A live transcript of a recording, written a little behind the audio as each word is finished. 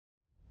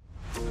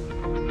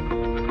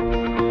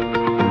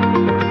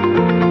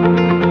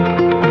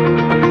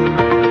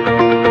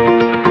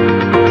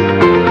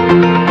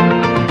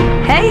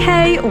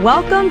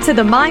Welcome to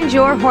the Mind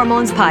Your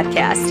Hormones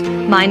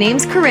podcast. My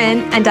name's Corinne,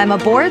 and I'm a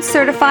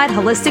board-certified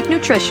holistic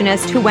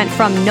nutritionist who went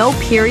from no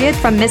period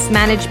from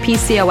mismanaged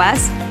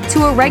PCOS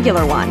to a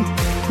regular one.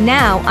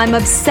 Now I'm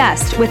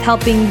obsessed with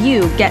helping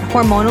you get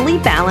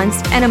hormonally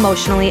balanced and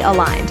emotionally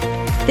aligned.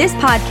 This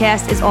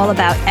podcast is all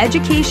about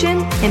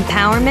education,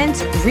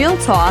 empowerment, real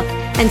talk,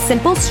 and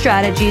simple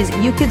strategies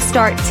you could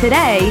start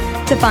today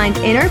to find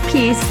inner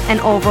peace and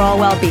overall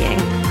well-being.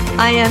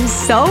 I am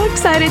so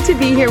excited to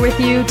be here with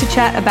you to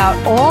chat about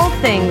all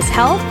things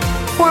health,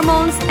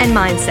 hormones, and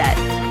mindset.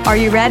 Are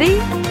you ready?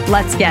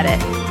 Let's get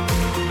it.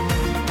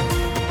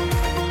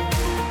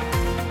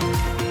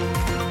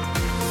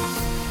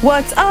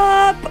 What's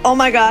up? Oh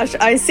my gosh,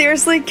 I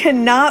seriously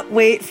cannot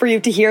wait for you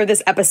to hear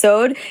this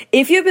episode.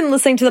 If you've been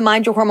listening to the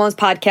Mind Your Hormones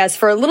podcast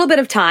for a little bit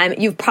of time,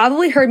 you've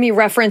probably heard me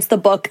reference the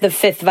book, The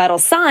Fifth Vital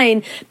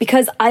Sign,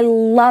 because I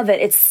love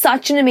it. It's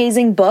such an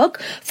amazing book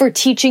for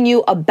teaching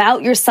you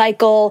about your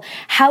cycle,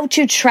 how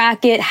to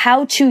track it,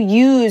 how to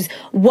use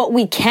what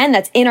we can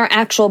that's in our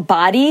actual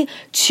body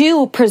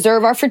to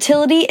preserve our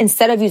fertility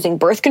instead of using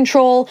birth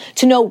control,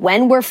 to know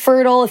when we're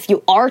fertile, if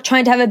you are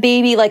trying to have a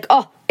baby,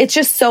 it's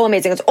just so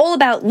amazing. It's all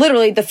about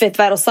literally the fifth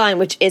vital sign,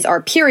 which is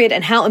our period,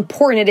 and how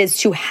important it is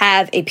to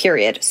have a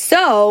period.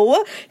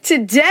 So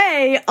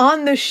today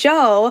on the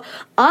show,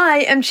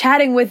 I am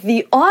chatting with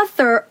the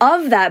author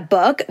of that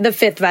book, The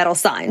Fifth Vital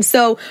Sign.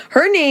 So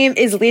her name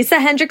is Lisa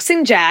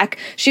Hendrickson Jack.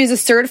 She's a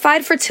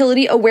certified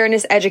fertility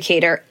awareness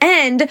educator,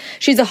 and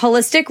she's a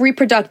holistic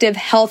reproductive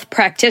health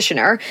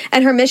practitioner.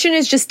 And her mission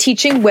is just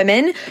teaching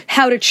women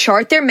how to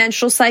chart their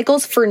menstrual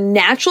cycles for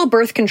natural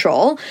birth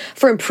control,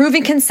 for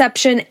improving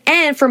conception,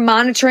 and for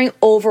monitoring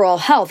overall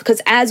health. Because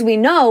as we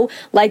know,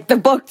 like the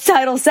book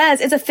title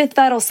says, it's a fifth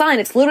vital sign.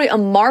 It's literally a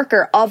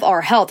marker of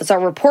our health. It's our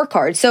report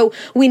card. So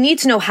we need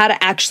to know how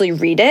to actually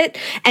read it.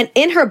 And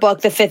in her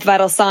book, The Fifth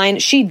Vital Sign,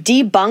 she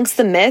debunks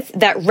the myth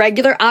that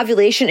regular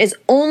ovulation is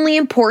only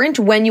important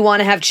when you want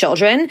to have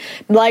children,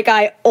 like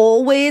I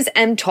always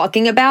am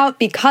talking about,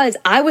 because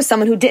I was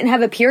someone who didn't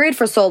have a period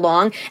for so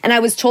long and I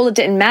was told it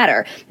didn't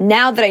matter.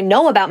 Now that I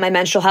know about my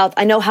menstrual health,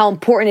 I know how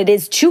important it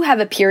is to have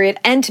a period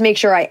and to make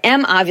sure I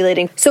am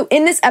ovulating. So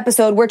in this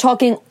episode, we're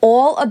talking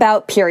all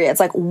about periods,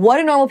 like what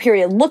a normal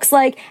period looks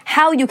like,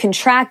 how you can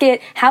track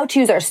it, how to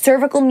use our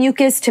cervical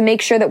mucus to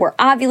make sure that we're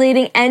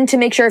ovulating, and to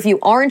make sure if you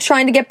aren't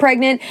trying to get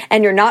pregnant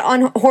and you're not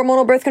on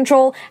hormonal birth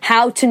control,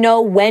 how to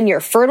know when your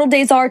fertile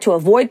days are to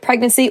avoid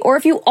pregnancy, or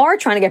if you are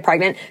trying to get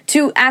pregnant,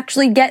 to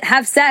actually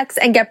have sex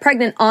and get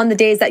pregnant on the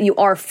days that you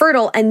are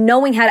fertile, and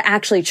knowing how to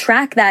actually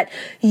track that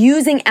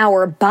using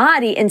our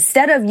body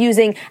instead of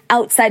using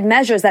outside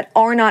measures that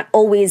are not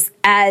always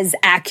as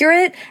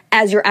accurate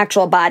as your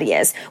actual body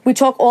is. We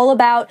talk all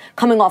about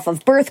coming off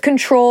of birth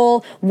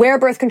control, where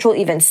birth control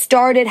even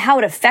started, how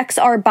it affects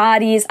our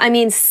bodies. I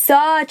mean,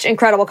 such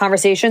incredible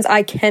conversations.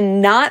 I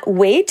cannot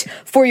wait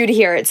for you to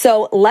hear it.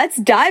 So let's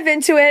dive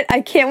into it.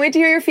 I can't wait to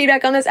hear your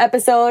feedback on this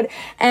episode,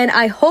 and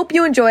I hope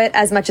you enjoy it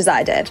as much as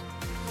I did.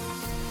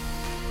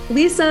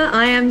 Lisa,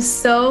 I am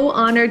so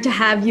honored to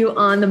have you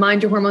on the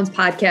Mind Your Hormones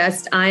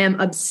podcast. I am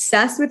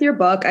obsessed with your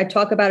book. I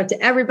talk about it to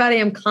everybody.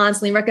 I'm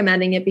constantly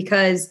recommending it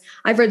because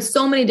I've read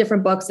so many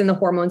different books in the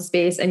hormone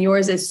space, and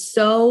yours is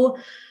so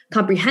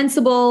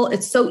comprehensible.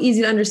 It's so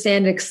easy to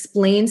understand. It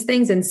explains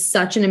things in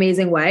such an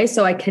amazing way.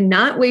 So I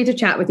cannot wait to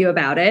chat with you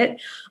about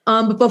it.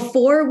 But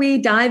before we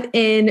dive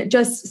in,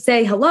 just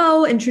say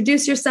hello,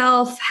 introduce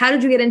yourself. How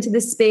did you get into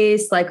this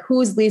space? Like,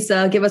 who's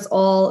Lisa? Give us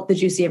all the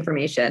juicy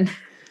information.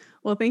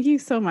 Well, thank you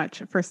so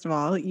much. First of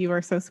all, you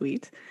are so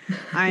sweet.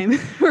 I'm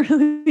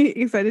really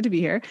excited to be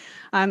here.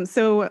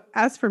 So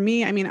as for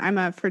me, I'm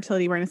a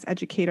fertility awareness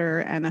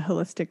educator and a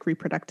holistic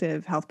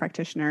reproductive health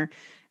practitioner.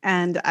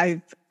 And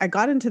I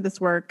got into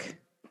this work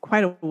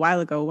quite a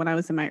while ago when I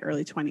was in my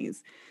early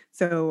 20s.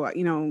 So,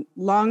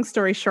 long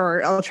story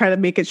short, I'll try to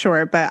make it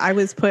short, but I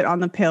was put on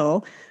the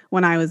pill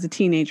when I was a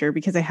teenager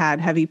because I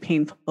had heavy,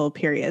 painful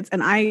periods.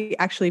 And I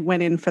actually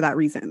went in for that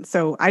reason.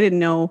 So I didn't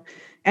know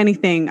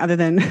anything other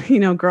than,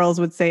 girls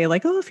would say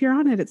like, oh, if you're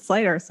on it, it's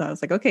lighter. So I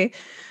was like, okay.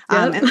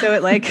 Yep. And so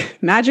it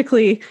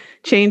magically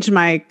changed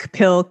my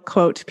pill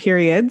quote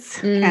periods.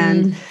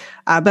 And,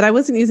 but I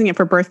wasn't using it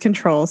for birth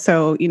control.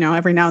 So,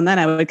 every now and then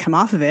I would come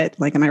off of it.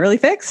 Like, am I really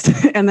fixed?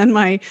 And then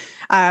my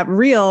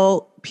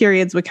real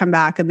periods would come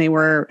back and they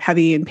were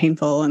heavy and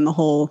painful and the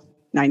whole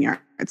 9 yards.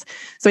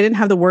 So I didn't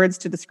have the words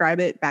to describe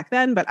it back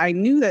then, but I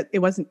knew that it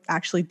wasn't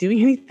actually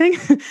doing anything.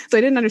 So I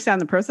didn't understand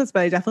the process,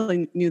 but I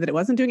definitely knew that it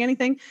wasn't doing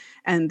anything.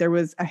 And there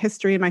was a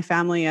history in my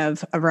family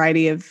of a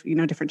variety of,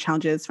 different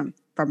challenges from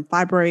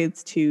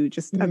fibroids to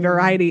just a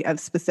variety of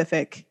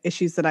specific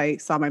issues that I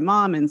saw my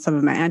mom and some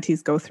of my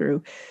aunties go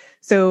through.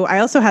 So I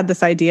also had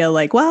this idea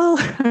like, well,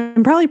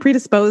 I'm probably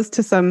predisposed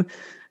to some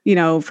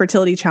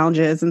fertility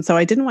challenges. And so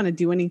I didn't want to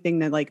do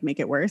anything to make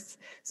it worse.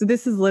 So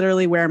this is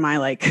literally where my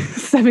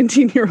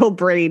 17-year-old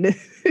brain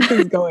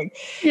is going.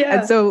 Yeah.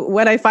 And so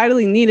when I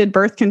finally needed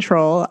birth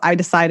control, I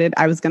decided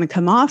I was going to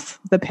come off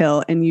the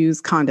pill and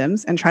use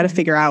condoms and try to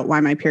figure out why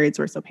my periods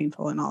were so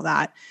painful and all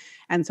that.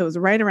 And so it was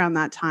right around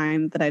that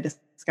time that I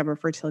discovered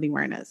fertility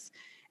awareness.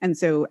 And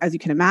so, as you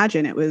can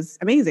imagine, it was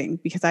amazing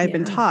because I had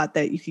been taught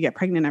that you could get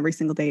pregnant every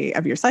single day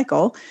of your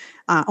cycle,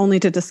 only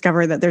to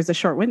discover that there's a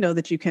short window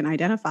that you can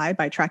identify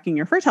by tracking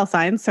your fertile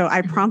signs. So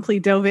I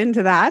promptly dove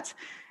into that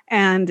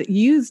and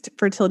used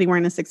fertility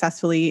awareness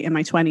successfully in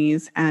my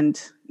 20s.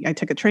 And I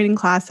took a training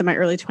class in my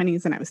early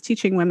 20s and I was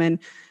teaching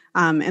women.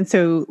 And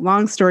so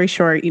long story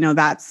short,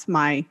 that's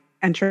my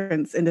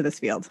entrance into this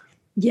field.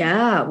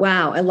 Yeah.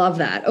 Wow. I love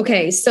that.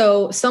 Okay.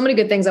 So many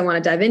good things I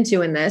want to dive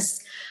into in this.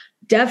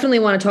 Definitely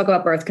want to talk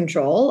about birth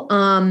control.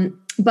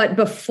 But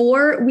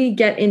before we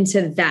get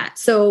into that,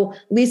 so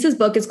Lisa's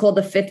book is called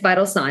The Fifth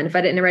Vital Sign, if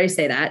I didn't already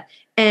say that.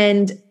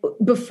 And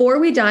before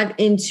we dive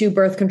into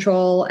birth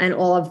control and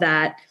all of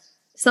that,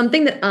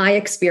 something that I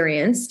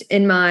experienced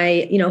in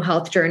my,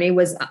 health journey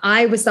was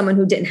I was someone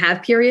who didn't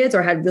have periods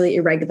or had really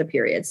irregular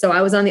periods. So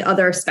I was on the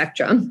other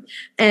spectrum,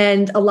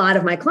 and a lot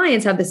of my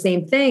clients have the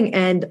same thing.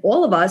 And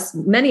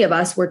many of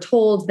us were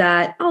told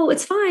that, oh,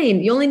 it's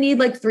fine. You only need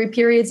like 3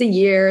 periods a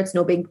year. It's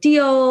no big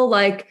deal.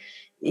 Like,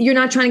 you're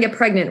not trying to get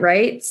pregnant,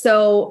 right?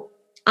 So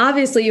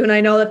obviously you and I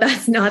know that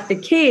that's not the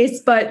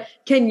case, but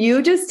can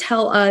you just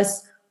tell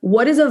us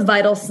what is a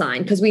vital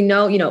sign? Because we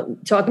know,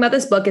 talking about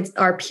this book,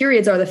 our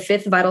periods are the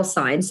 5th vital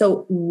sign.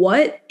 So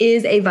what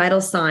is a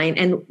vital sign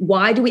and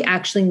why do we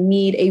actually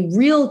need a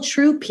real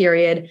true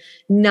period,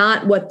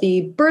 not what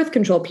the birth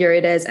control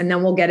period is? And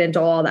then we'll get into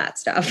all that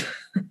stuff.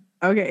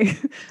 Okay.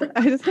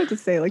 I just have to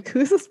say,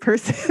 who's this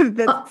person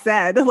that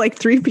said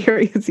 3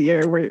 periods a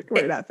year? We're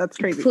not. That's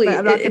crazy. Please,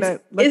 I'm not going to.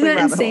 Isn't that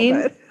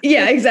insane?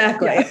 Yeah,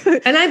 exactly. Yeah.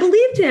 And I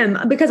believed him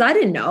because I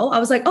didn't know. I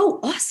was like, oh,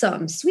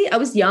 awesome. Sweet. I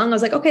was young. I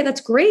was like, okay,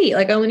 that's great.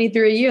 I only need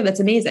 3 a year.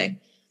 That's amazing.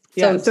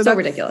 So that's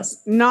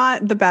ridiculous.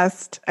 Not the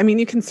best. I mean,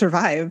 you can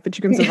survive, but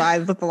you can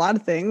survive with a lot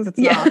of things. It's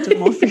not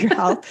optimal for your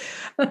health.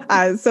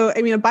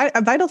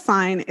 A vital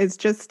sign is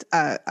just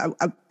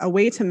a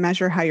way to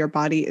measure how your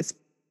body is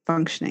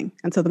functioning.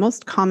 And so the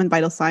most common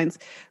vital signs,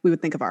 we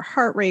would think of our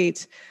heart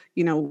rate,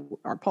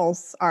 our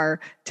pulse, our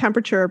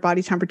temperature,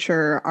 body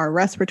temperature, our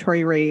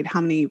respiratory rate,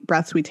 how many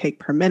breaths we take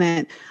per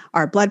minute,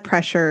 our blood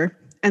pressure.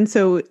 And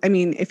so,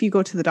 if you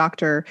go to the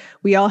doctor,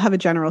 we all have a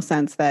general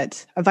sense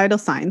that a vital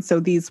sign,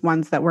 so these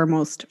ones that we're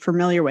most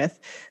familiar with,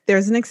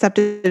 there's an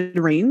accepted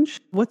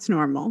range. What's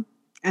normal?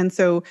 And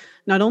so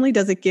not only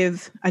does it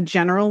give a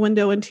general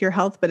window into your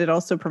health, but it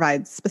also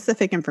provides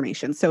specific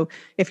information. So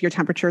if your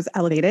temperature is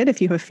elevated, if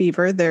you have a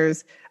fever,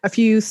 there's a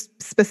few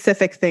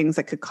specific things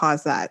that could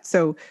cause that.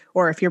 So,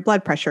 or if your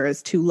blood pressure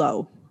is too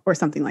low or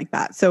something like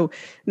that. So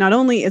not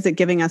only is it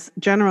giving us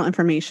general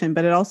information,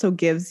 but it also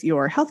gives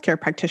your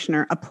healthcare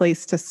practitioner a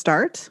place to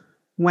start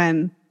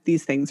when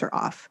these things are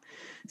off.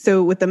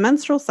 So with the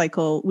menstrual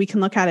cycle, we can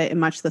look at it in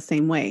much the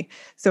same way.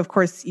 So of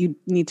course, you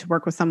need to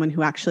work with someone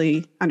who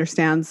actually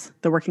understands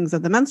the workings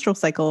of the menstrual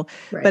cycle.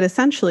 Right. But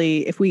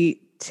essentially, if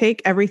we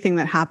take everything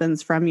that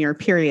happens from your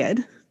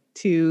period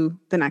to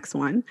the next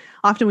one,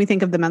 often we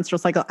think of the menstrual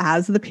cycle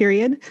as the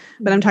period,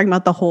 but I'm talking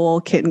about the whole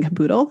kit and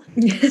caboodle.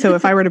 So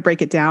if I were to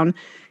break it down,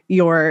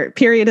 your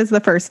period is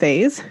the first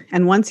phase.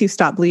 And once you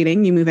stop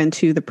bleeding, you move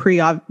into the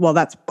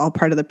that's all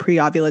part of the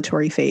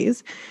pre-ovulatory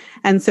phase.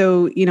 And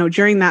so,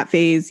 during that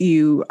phase,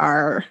 you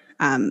are,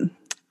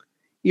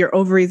 your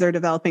ovaries are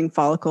developing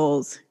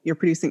follicles, you're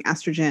producing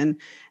estrogen,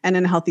 and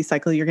in a healthy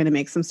cycle, you're going to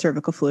make some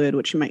cervical fluid,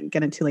 which you might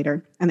get into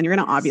later. And then you're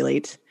going to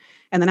ovulate.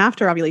 And then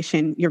after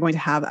ovulation, you're going to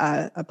have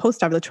a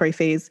post-ovulatory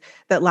phase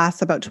that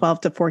lasts about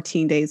 12 to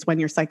 14 days when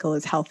your cycle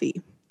is healthy.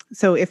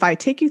 So if I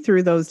take you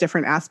through those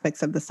different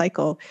aspects of the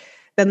cycle,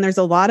 then there's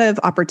a lot of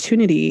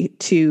opportunity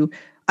to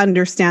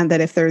understand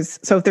that if there's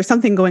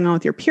something going on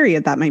with your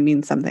period, that might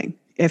mean something.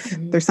 If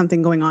there's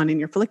something going on in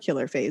your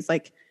follicular phase,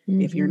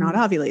 if you're not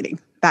ovulating,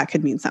 that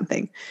could mean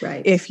something.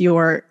 Right. If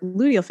your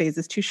luteal phase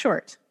is too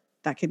short,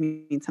 that could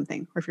mean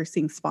something. Or if you're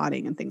seeing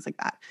spotting and things like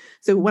that.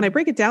 So when I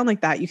break it down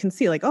like that, you can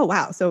see oh,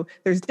 wow. So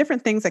there's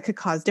different things that could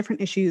cause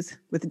different issues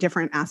with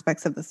different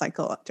aspects of the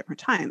cycle at different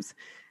times.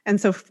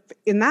 And so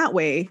in that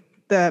way,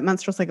 the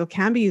menstrual cycle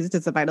can be used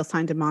as a vital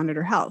sign to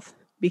monitor health.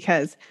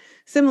 Because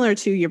similar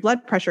to your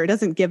blood pressure, it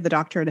doesn't give the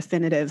doctor a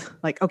definitive,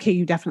 okay,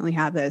 you definitely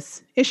have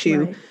this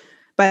issue. Right.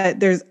 But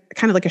there's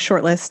kind of a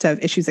short list of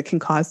issues that can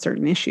cause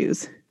certain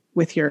issues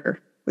with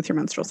your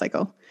menstrual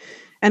cycle.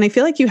 And I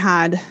feel like you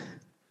had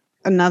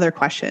another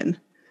question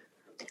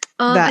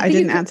that I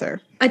didn't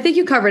answer. I think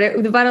you covered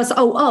it. The vital.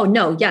 Oh,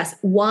 no. Yes.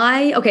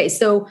 Why? Okay.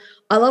 So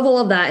I love all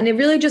of that. And it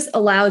really just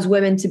allows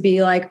women to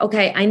be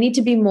okay, I need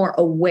to be more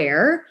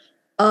aware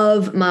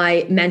of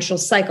my menstrual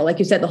cycle. Like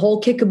you said, the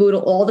whole kit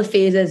caboodle, all the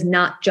phases,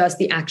 not just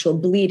the actual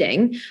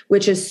bleeding,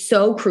 which is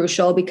so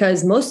crucial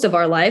because most of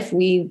our life,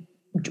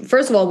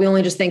 first of all, we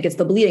only just think it's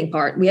the bleeding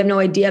part. We have no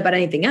idea about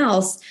anything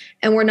else.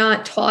 And we're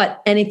not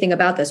taught anything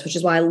about this, which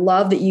is why I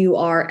love that you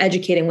are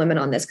educating women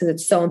on this because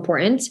it's so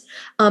important.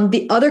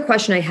 The other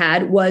question I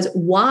had was,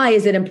 why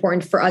is it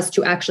important for us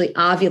to actually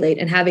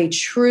ovulate and have a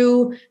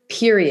true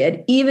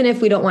period, even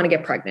if we don't want to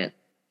get pregnant?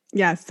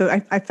 Yeah. So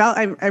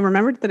I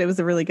remembered that it was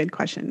a really good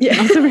question. Yeah.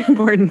 And also very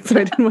important. So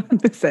I didn't want to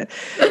miss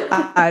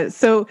it.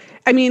 So,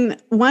 I mean,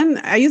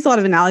 I use a lot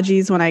of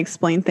analogies when I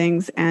explain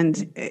things.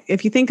 And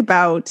if you think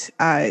about,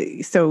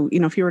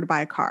 if you were to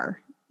buy a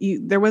car,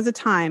 there was a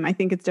time, I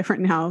think it's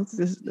different now,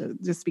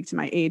 just speak to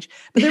my age,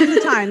 but there was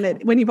a time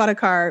that when you bought a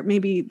car,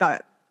 maybe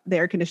the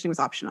air conditioning was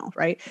optional,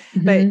 right?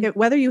 Mm-hmm. But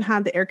whether you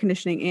had the air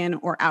conditioning in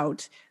or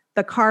out,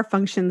 the car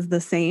functions the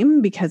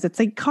same because it's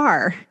a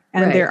car.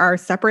 And there are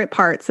separate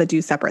parts that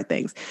do separate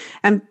things.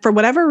 And for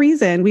whatever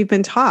reason, we've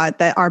been taught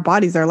that our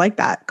bodies are like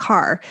that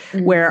car,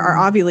 where our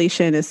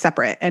ovulation is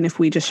separate. And if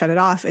we just shut it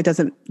off, it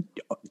doesn't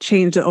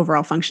change the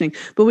overall functioning.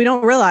 But we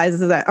don't realize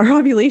that our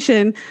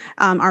ovulation,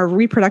 our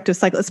reproductive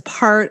cycle, is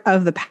part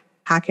of the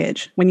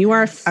package. When you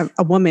are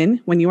a woman,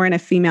 when you are in a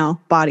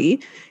female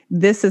body,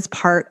 this is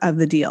part of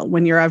the deal.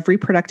 When you're of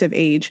reproductive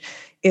age,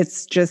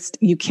 it's just,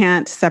 you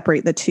can't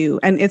separate the two.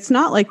 And it's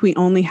not like we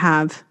only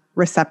have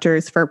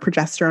receptors for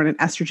progesterone and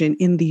estrogen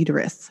in the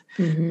uterus.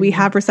 Mm-hmm. We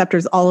have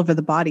receptors all over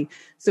the body.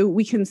 So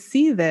we can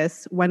see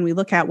this when we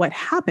look at what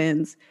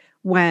happens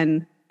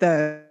when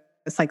the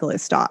cycle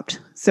is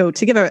stopped. So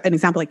to give an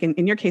example, like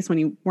in your case, when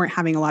you weren't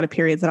having a lot of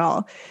periods at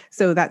all,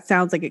 so that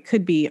sounds like it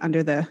could be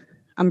under the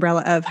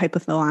umbrella of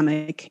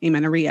hypothalamic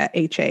amenorrhea,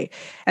 HA.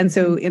 And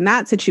so in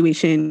that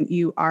situation,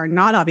 you are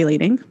not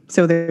ovulating.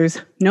 So there's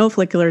no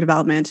follicular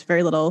development,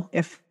 very little,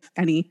 if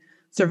any,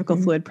 cervical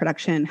fluid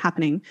production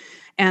happening.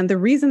 And the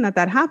reason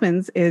that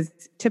happens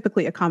is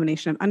typically a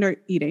combination of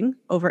under-eating,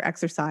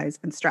 over-exercise,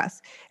 and stress.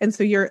 And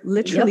so you're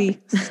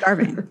literally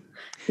starving.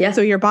 Yeah.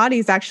 So your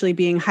body's actually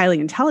being highly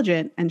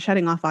intelligent and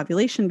shutting off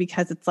ovulation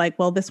because it's like,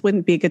 well, this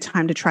wouldn't be a good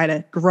time to try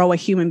to grow a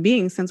human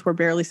being since we're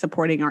barely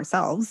supporting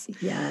ourselves.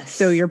 Yes.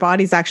 So your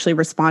body's actually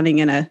responding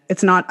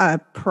it's not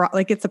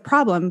it's a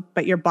problem,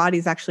 but your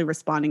body's actually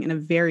responding in a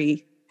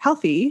very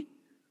healthy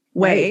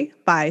way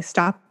by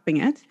stopping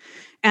it.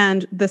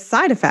 And the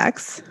side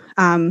effects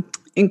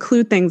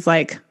include things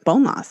like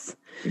bone loss.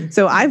 Mm-hmm.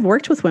 So I've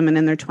worked with women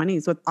in their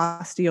 20s with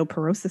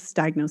osteoporosis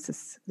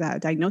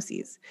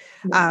diagnoses,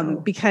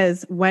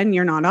 because when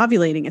you're not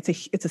ovulating,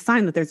 it's a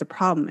sign that there's a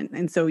problem.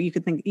 And so you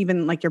could think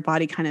even like your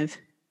body kind of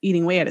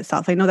eating away at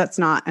itself. I know that's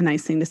not a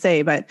nice thing to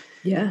say, but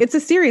it's a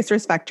serious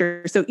risk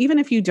factor. So even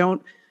if you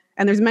don't,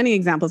 and there's many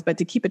examples, but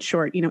to keep it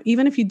short,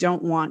 even if you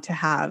don't want to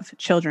have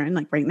children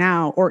like right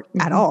now or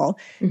at all,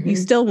 you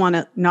still want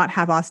to not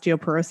have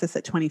osteoporosis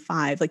at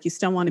 25. Like you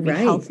still want to be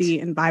healthy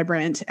and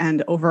vibrant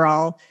and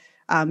overall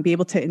be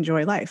able to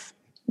enjoy life.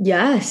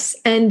 Yes.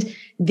 And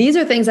these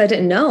are things I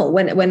didn't know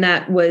when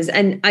that was,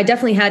 and I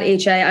definitely had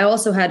HA. I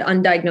also had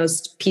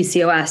undiagnosed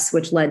PCOS,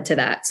 which led to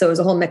that. So it was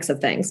a whole mix of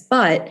things,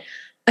 but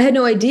I had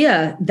no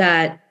idea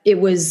that it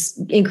was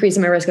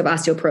increasing my risk of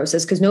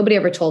osteoporosis because nobody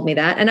ever told me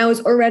that. And I was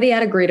already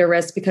at a greater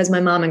risk because my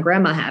mom and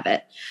grandma have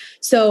it.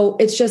 So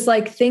it's just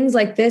like things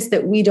like this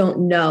that we don't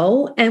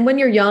know. And when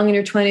you're young in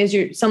your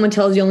 20s, someone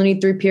tells you only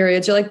need 3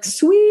 periods. You're like,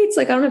 sweet, it's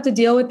like, I don't have to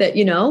deal with it,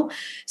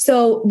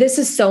 So this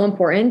is so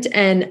important.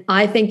 And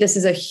I think this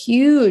is a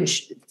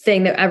huge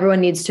thing that everyone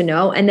needs to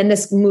know. And then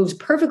this moves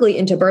perfectly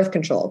into birth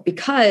control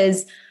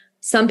because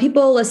some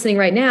people listening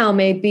right now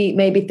may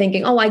be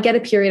thinking, oh, I get a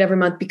period every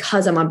month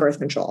because I'm on birth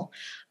control.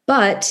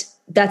 But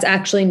that's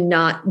actually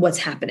not what's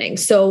happening.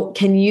 So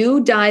can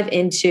you dive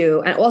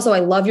into, and also I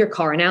love your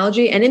car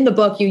analogy. And in the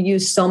book, you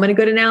use so many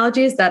good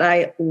analogies that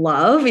I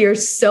love. You're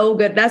so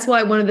good. That's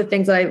why one of the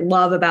things that I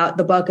love about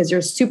the book is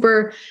you're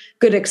super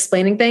good at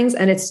explaining things.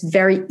 And it's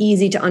very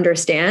easy to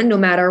understand no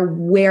matter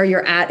where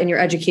you're at in your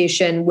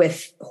education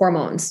with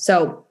hormones.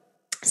 So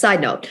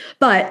side note,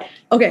 but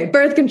okay,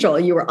 birth control,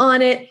 you were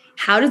on it.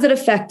 How does it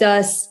affect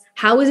us?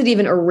 How is it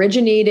even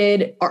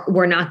originated?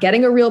 We're not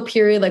getting a real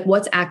period. Like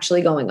what's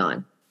actually going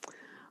on?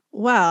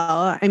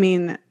 Well, I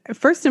mean,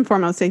 first and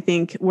foremost, I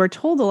think we're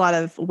told a lot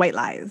of white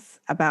lies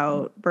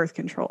about birth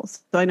controls.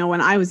 So I know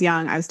when I was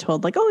young, I was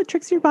told like, oh, it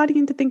tricks your body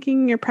into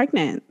thinking you're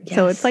pregnant. Yes.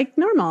 So it's like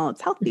normal,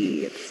 it's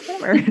healthy, it's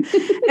whatever.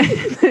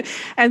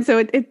 And so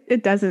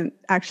it doesn't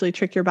actually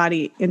trick your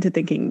body into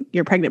thinking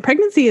you're pregnant.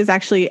 Pregnancy is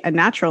actually a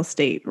natural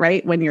state,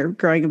 right? When you're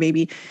growing a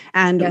baby.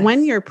 And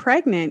when you're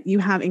pregnant, you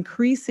have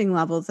increasing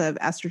levels of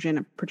estrogen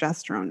and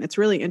progesterone. It's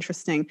really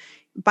interesting.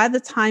 By the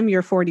time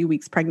you're 40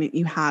 weeks pregnant,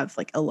 you have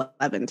like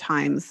 11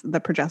 times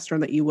the progesterone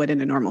that you would in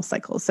a normal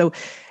cycle. So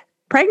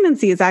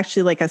pregnancy is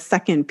actually like a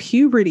second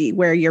puberty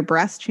where your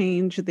breasts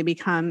change, they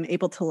become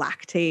able to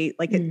lactate,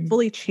 like it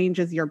fully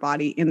changes your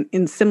body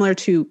in similar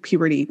to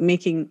puberty,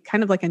 making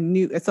kind of like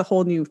it's a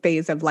whole new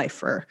phase of life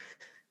for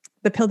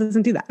the pill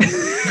doesn't do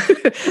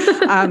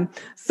that.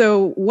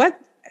 So what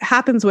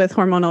happens with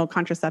hormonal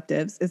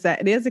contraceptives is that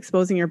it is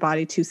exposing your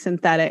body to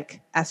synthetic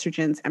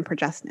estrogens and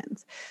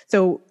progestins.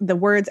 So the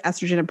words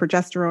estrogen and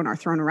progesterone are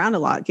thrown around a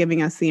lot,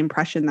 giving us the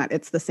impression that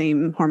it's the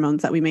same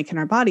hormones that we make in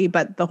our body,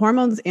 but the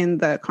hormones in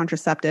the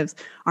contraceptives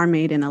are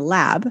made in a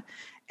lab.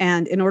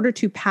 And in order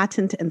to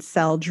patent and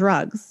sell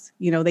drugs,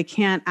 they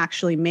can't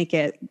actually make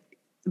it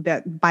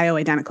that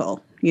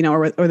bioidentical.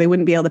 or they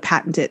wouldn't be able to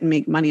patent it and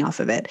make money off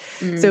of it.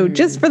 So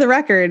just for the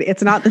record,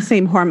 it's not the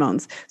same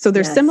hormones. So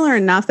they're similar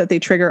enough that they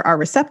trigger our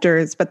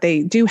receptors, but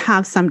they do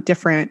have some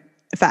different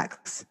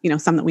effects,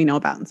 some that we know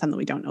about and some that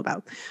we don't know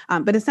about.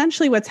 But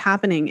essentially what's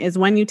happening is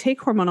when you take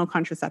hormonal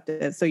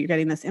contraceptives, so you're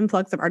getting this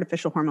influx of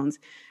artificial hormones,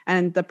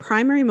 and the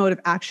primary mode of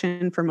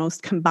action for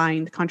most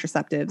combined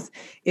contraceptives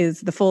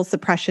is the full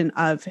suppression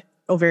of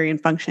ovarian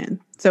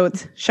function. So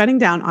it's shutting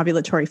down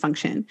ovulatory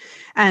function.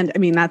 And I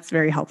mean, that's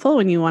very helpful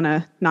when you want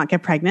to not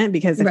get pregnant,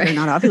 because if you're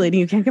not ovulating,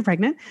 you can't get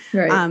pregnant.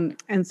 Right.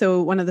 And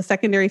so one of the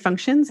secondary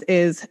functions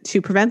is to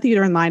prevent the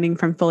uterine lining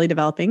from fully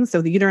developing.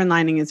 So the uterine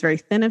lining is very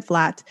thin and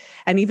flat.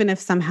 And even if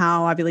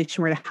somehow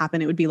ovulation were to happen,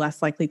 it would be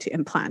less likely to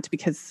implant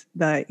because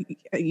the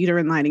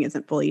uterine lining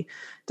isn't fully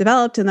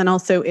developed. And then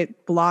also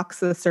it blocks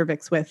the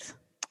cervix with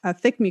a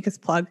thick mucus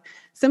plug,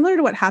 similar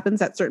to what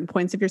happens at certain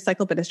points of your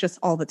cycle, but it's just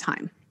all the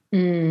time.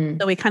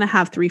 So we kind of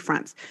have three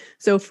fronts.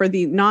 So for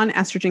the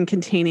non-estrogen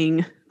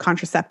containing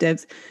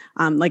contraceptives,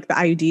 like the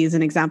IUD is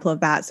an example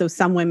of that. So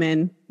some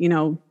women,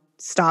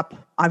 stop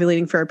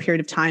ovulating for a period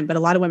of time, but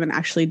a lot of women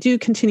actually do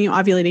continue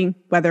ovulating,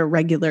 whether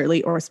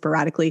regularly or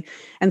sporadically.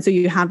 And so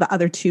you have the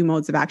other two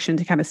modes of action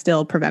to kind of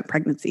still prevent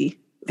pregnancy.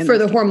 For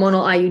the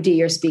hormonal IUD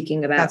you're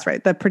speaking about. That's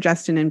right. The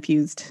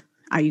progestin-infused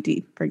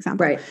IUD, for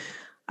example. Right.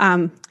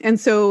 And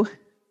so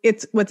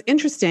what's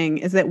interesting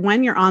is that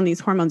when you're on these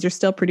hormones, you're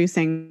still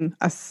producing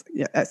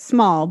a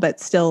small but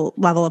still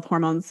level of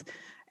hormones.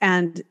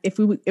 And if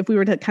we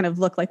were to kind of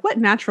look like what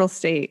natural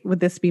state would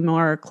this be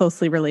more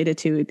closely related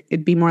to,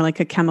 it'd be more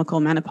like a chemical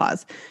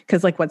menopause.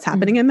 Because like what's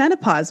happening in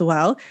menopause?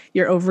 Well,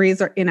 your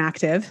ovaries are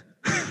inactive.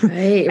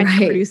 Right, and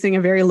you're producing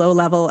a very low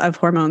level of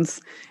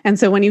hormones. And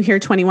so when you hear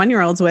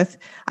 21-year-olds with,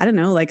 I don't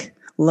know, like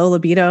low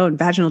libido and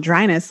vaginal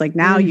dryness, like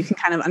now you can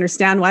kind of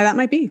understand why that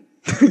might be.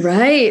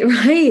 Right.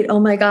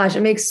 Oh my gosh.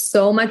 It makes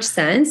so much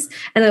sense.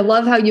 And I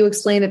love how you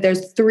explain that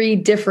there's three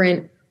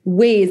different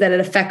ways that it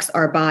affects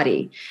our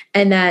body.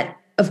 And that,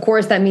 of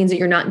course, that means that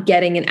you're not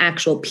getting an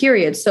actual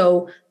period.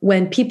 So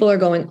when people are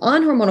going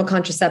on hormonal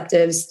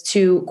contraceptives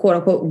to quote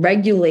unquote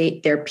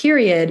regulate their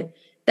period,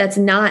 that's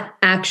not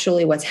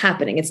actually what's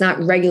happening. It's not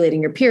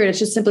regulating your period. It's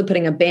just simply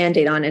putting a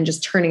Band-Aid on and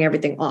just turning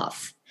everything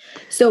off.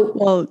 So,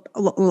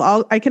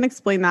 well, I can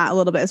explain that a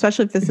little bit,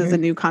 especially if this is a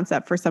new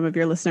concept for some of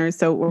your listeners.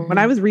 So when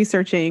I was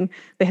researching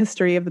the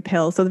history of the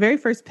pill, so the very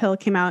first pill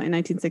came out in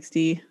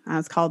 1960.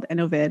 It's called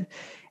Enovid.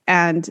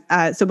 And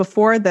so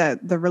before the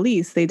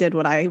release, they did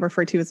what I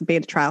refer to as a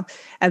beta trial.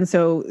 And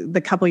so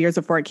the couple years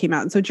before it came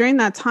out. And so during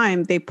that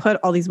time, they put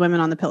all these women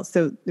on the pill.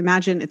 So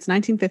imagine it's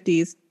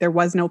 1950s, there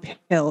was no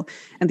pill.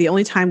 And the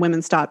only time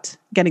women stopped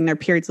getting their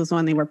periods was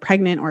when they were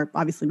pregnant or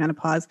obviously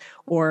menopause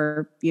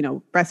or,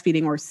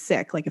 breastfeeding or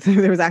sick, like if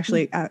there was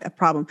actually a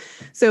problem.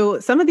 So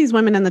some of these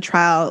women in the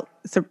trial,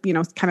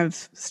 kind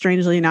of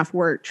strangely enough,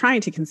 were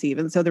trying to conceive.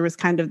 And so there was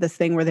kind of this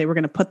thing where they were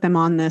going to put them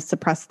on this,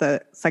 suppress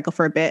the cycle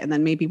for a bit. And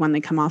then maybe when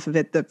they come off of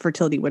it, the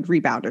fertility would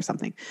rebound or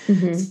something.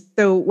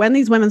 So when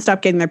these women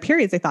stopped getting their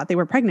periods, they thought they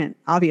were pregnant,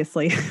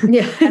 obviously.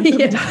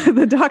 And so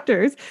the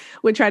doctors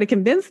would try to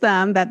convince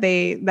them that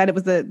it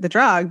was the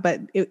drug,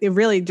 but it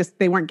really just,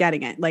 they weren't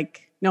getting it.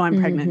 Like, no,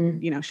 I'm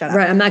pregnant, shut up.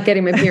 Right. I'm not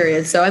getting my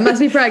period, so I must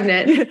be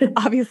pregnant.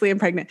 Obviously I'm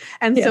pregnant.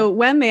 And so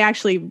when they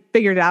actually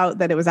figured out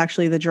that it was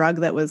actually the drug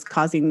that was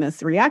causing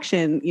this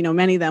reaction,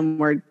 many of them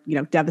were,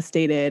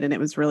 devastated, and it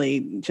was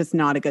really just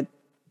not a good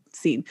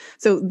scene.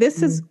 So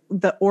this is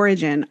the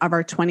origin of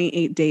our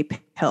 28-day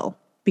pill,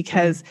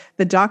 because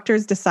the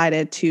doctors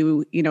decided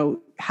to,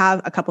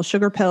 have a couple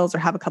sugar pills or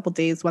have a couple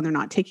days when they're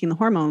not taking the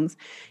hormones.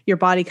 Your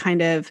body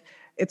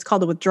it's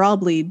called a withdrawal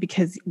bleed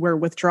because we're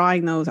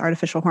withdrawing those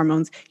artificial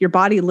hormones. Your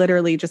body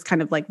literally just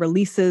kind of like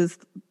releases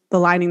the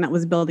lining that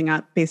was building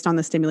up based on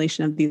the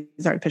stimulation of these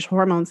artificial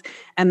hormones.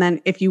 And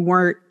then if you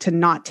were to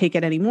not take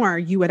it anymore,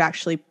 you would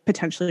actually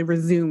potentially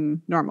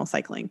resume normal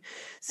cycling.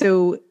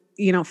 So,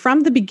 from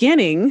the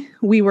beginning,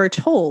 we were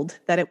told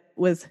that it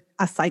was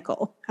a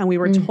cycle, and we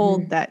were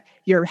told that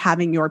you're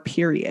having your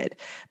period,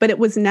 but it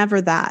was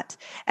never that.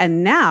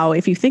 And now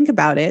if you think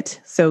about it,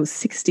 so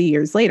 60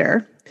 years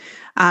later,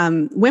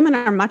 women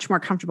are much more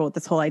comfortable with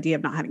this whole idea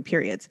of not having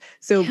periods.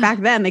 So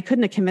back then they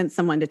couldn't have convinced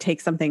someone to take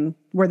something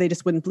where they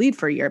just wouldn't bleed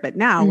for a year. But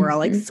now we're all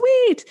like,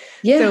 sweet.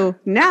 So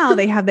now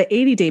they have the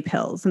 80-day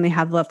pills, and they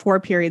have the 4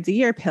 periods a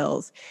year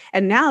pills.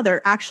 And now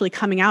they're actually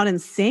coming out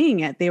and saying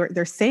it.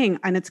 They're saying,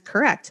 and it's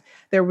correct,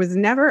 there was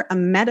never a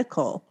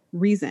medical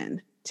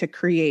reason to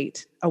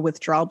create a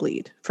withdrawal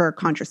bleed for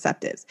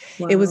contraceptives.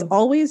 Wow. It was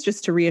always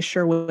just to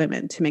reassure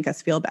women, to make us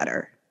feel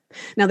better.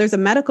 Now, there's a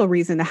medical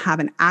reason to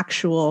have an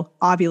actual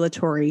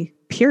ovulatory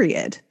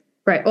period.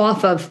 Right.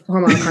 Off of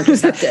hormonal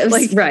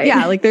contraceptives. Right.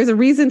 Yeah. Like there's a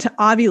reason to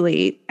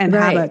ovulate and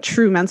have a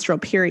true menstrual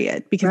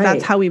period, because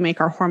that's how we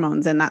make our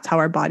hormones and that's how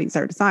our bodies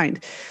are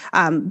designed.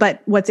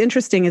 But what's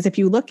interesting is if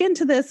you look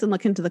into this and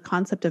look into the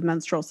concept of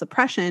menstrual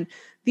suppression,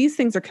 these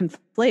things are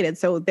conflated.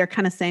 So they're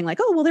kind of saying like,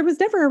 oh, well, there was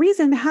never a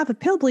reason to have a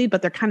pill bleed,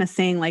 but they're kind of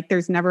saying like,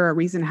 there's never a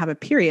reason to have a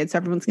period. So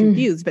everyone's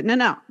confused, but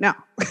no.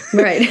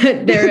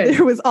 Right.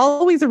 There was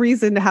always a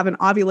reason to have an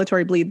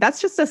ovulatory bleed.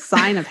 That's just a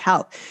sign of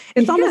health.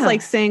 It's almost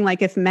like saying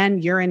like, if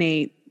men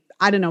urinate,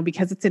 I don't know,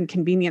 because it's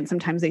inconvenient,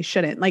 sometimes they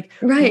shouldn't. Like,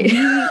 right.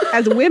 We,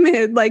 as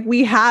women, like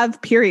we have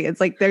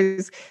periods. Like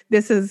this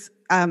is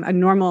a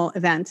normal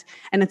event,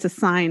 and it's a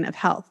sign of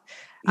health.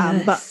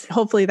 Yes. But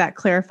hopefully that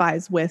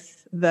clarifies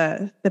with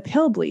the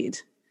pill bleed,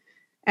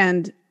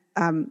 and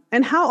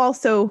how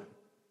also,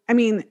 I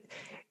mean,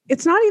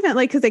 it's not even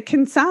like, because it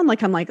can sound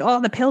like I'm like, oh,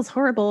 the pill's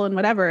horrible and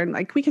whatever. And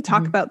like, we could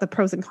talk about the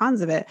pros and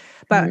cons of it.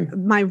 But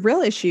my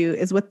real issue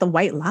is with the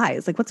white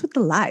lies. Like, what's with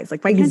the lies?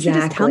 Like, why can't you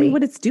just tell me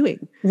what it's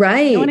doing?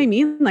 Right. You know what I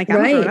mean? Like, I'm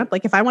grown up.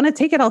 Like, if I want to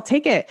take it, I'll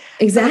take it.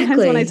 Exactly.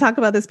 Sometimes when I talk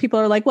about this, people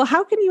are like, well,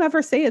 how can you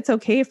ever say it's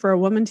okay for a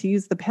woman to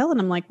use the pill? And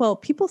I'm like, well,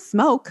 people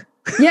smoke.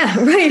 Yeah,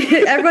 right.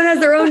 Everyone has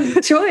their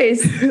own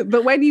choice.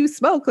 But when you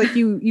smoke, like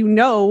you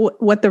know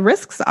what the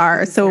risks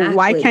are. Exactly. So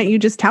why can't you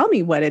just tell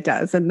me what it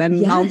does? And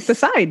then I'll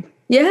decide.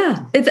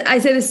 Yeah. I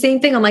say the same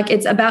thing. I'm like,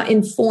 it's about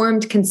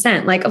informed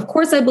consent. Like, of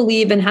course I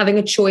believe in having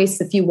a choice.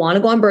 If you want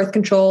to go on birth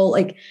control,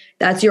 like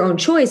that's your own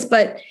choice.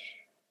 But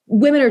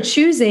women are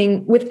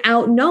choosing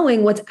without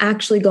knowing what's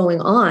actually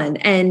going on.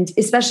 And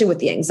especially with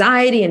the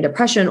anxiety and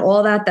depression,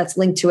 all that's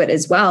linked to it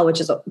as well, which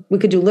is, we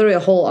could do literally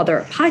a whole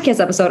other podcast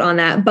episode on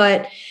that.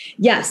 But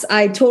yes,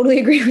 I totally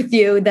agree with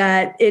you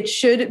that it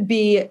should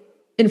be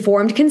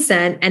informed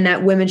consent, and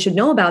that women should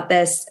know about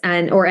this,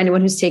 or anyone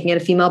who's taking it,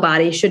 a female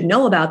body should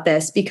know about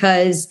this,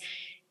 because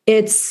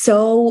it's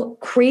so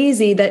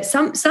crazy that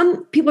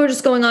some people are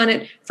just going on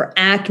it for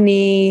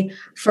acne,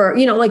 for,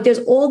 like there's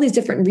all these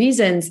different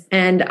reasons.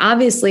 And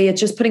obviously it's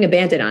just putting a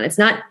Band-Aid on. It's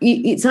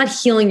not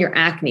healing your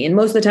acne. And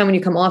most of the time when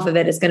you come off of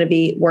it, it's going to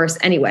be worse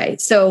anyway.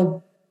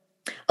 So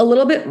a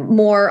little bit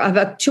more, I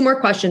have 2 more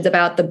questions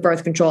about the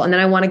birth control. And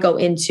then I want to go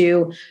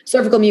into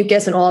cervical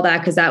mucus and all that,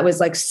 because that was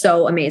like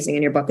so amazing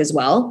in your book as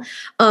well.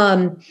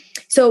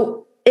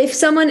 So if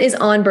someone is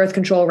on birth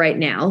control right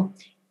now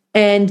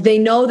and they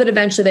know that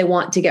eventually they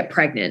want to get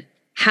pregnant,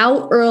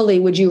 how early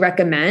would you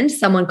recommend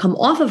someone come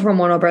off of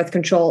hormonal birth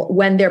control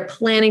when they're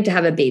planning to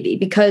have a baby?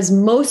 Because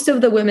most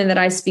of the women that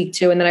I speak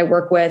to and that I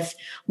work with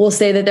will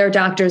say that their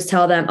doctors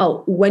tell them,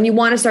 oh, when you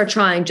want to start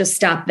trying, just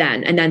stop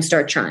then and then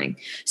start trying.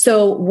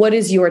 So what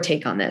is your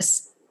take on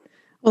this?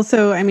 Well,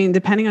 so, I mean,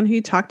 depending on who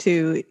you talk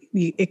to,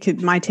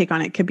 my take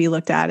on it could be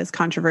looked at as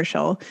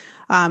controversial.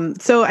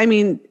 So, I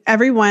mean,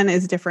 everyone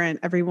is different.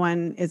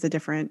 Everyone is a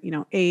different,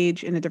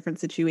 age, in a different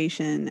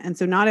situation. And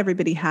so not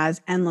everybody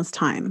has endless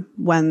time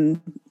when,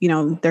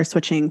 they're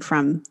switching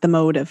from the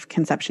mode of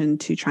conception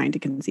to trying to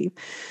conceive.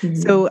 Mm-hmm.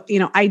 So,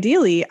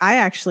 ideally, I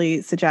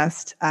actually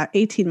suggest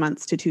 18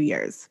 months to 2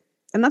 years.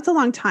 And that's a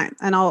long time.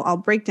 And I'll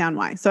break down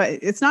why. So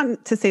it's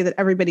not to say that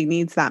everybody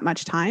needs that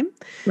much time.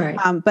 Right.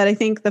 But I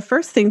think the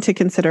first thing to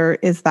consider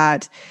is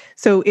that,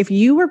 so if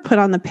you were put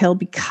on the pill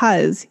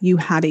because you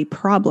had a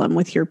problem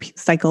with your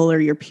cycle or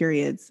your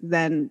periods,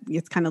 then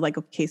it's kind of like,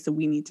 okay, so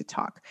we need to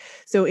talk.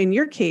 So in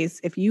your case,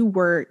 if you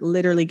were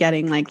literally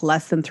getting like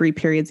less than 3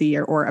 periods a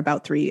year, or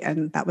about 3,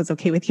 and that was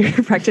okay with your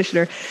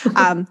practitioner,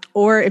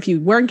 or if you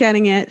weren't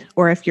getting it,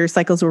 or if your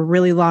cycles were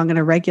really long and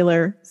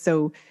irregular,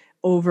 so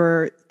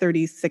over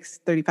 36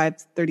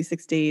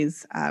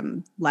 days,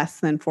 less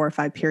than 4 or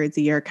 5 periods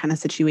a year kind of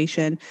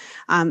situation.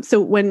 So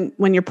when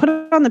you're put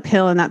on the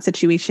pill in that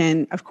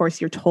situation, of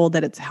course, you're told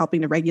that it's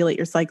helping to regulate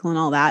your cycle and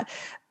all that.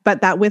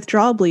 But that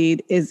withdrawal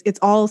bleed it's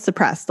all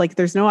suppressed. Like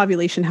there's no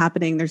ovulation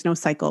happening. There's no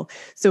cycle.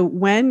 So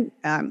when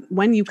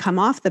you come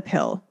off the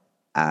pill,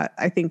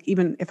 I think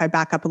even if I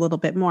back up a little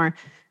bit more,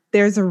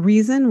 there's a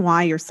reason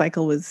why your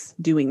cycle was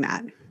doing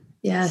that.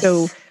 Yes.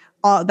 So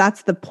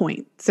that's the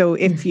point. So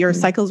if your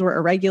cycles were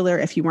irregular,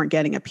 if you weren't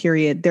getting a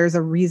period, there's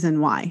a reason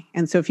why.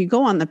 And so if you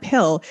go on the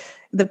pill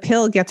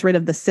gets rid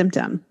of the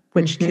symptom,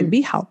 which can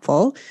be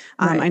helpful.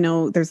 Right. I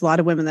know there's a lot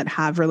of women that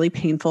have really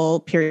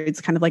painful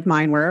periods, kind of like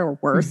mine were, or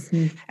worse.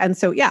 Mm-hmm. And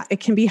so, yeah, it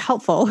can be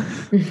helpful,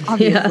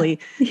 obviously,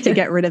 to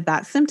get rid of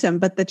that symptom.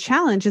 But the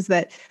challenge is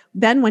that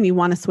then when you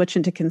want to switch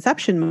into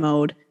conception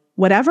mode,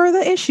 whatever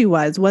the issue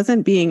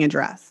wasn't being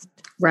addressed.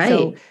 Right.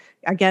 So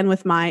again,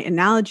 with my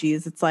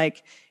analogies, it's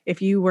like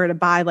if you were to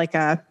buy like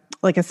a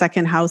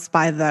second house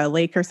by the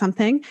lake or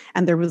something,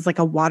 and there was like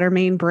a water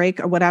main break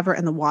or whatever,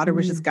 and the water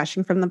was just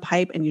gushing from the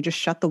pipe, and you just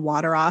shut the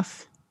water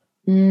off.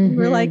 Mm-hmm.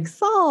 We're like,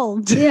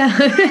 solved. Yeah,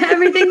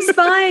 everything's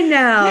fine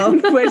now.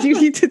 When you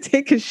need to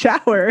take a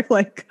shower,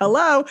 like,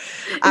 hello.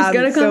 It's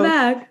going to come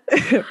back.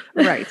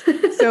 Right.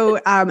 So,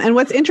 and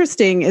what's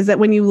interesting is that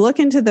when you look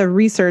into the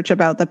research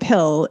about the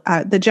pill,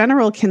 the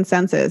general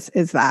consensus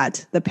is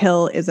that the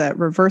pill is a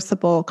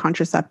reversible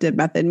contraceptive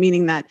method,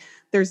 meaning that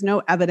there's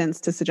no evidence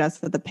to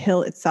suggest that the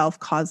pill itself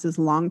causes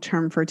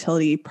long-term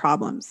fertility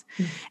problems.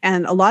 Mm-hmm.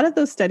 And a lot of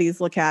those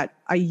studies look at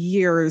a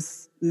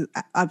years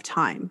of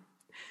time.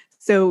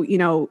 So,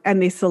 and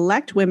they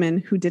select women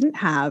who didn't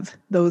have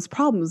those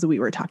problems we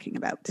were talking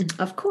about.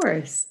 Of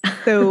course.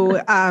 So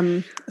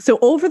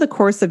over the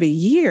course of a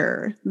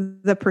year,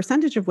 the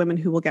percentage of women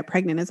who will get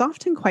pregnant is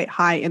often quite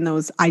high in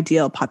those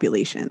ideal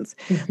populations,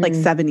 like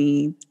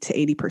 70 to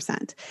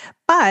 80%.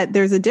 But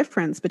there's a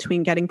difference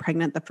between getting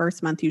pregnant the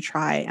first month you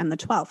try and the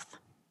 12th.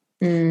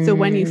 So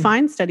when you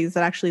find studies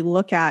that actually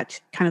look at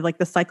kind of like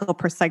the cycle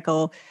per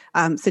cycle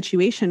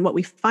situation, what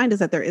we find is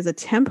that there is a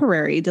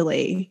temporary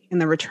delay in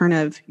the return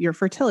of your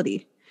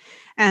fertility.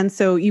 And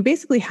so you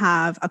basically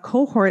have a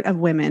cohort of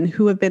women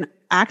who have been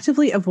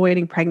actively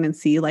avoiding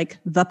pregnancy like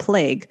the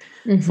plague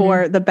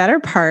for the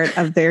better part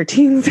of their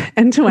teens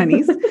and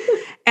 20s.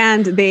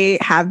 And they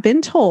have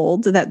been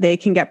told that they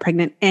can get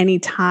pregnant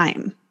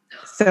anytime.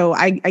 So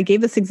I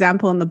gave this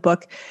example in the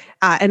book,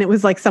 and it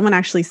was like someone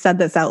actually said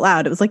this out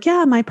loud. It was like,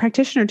 yeah, my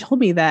practitioner told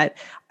me that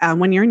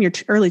when you're in your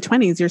early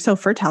 20s, you're so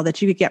fertile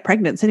that you could get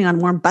pregnant sitting on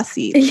warm bus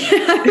seats. Yeah,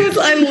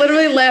 I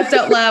literally laughed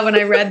out loud when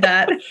I read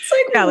that. It's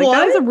like, yeah, what?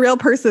 That was a real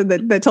person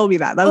that told me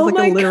that. That was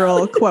a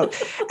literal quote.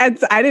 And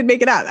so I didn't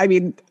make it up. I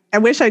mean, I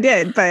wish I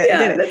did, but I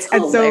didn't. That's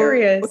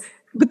hilarious.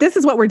 But this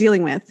is what we're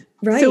dealing with.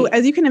 Right. So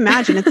as you can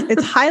imagine,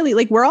 it's highly,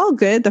 like, we're all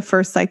good the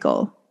first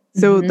cycle.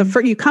 So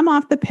you come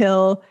off the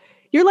pill,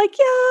 you're like,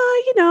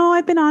 yeah,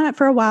 I've been on it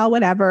for a while,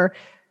 whatever.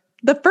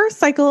 The first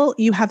cycle,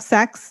 you have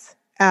sex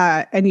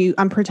and you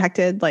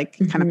unprotected, like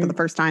kind of for the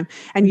first time,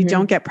 and you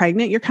don't get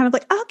pregnant. You're kind of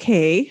like,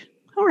 okay,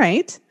 all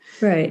right.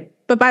 Right.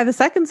 But by the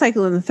second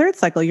cycle and the third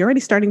cycle, you're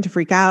already starting to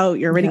freak out.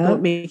 You're already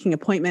making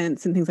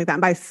appointments and things like that.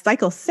 And by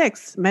cycle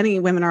 6, many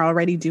women are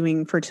already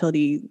doing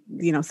fertility,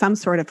 some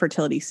sort of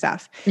fertility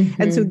stuff.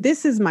 And so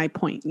this is my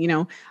point,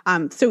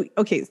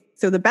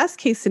 So the best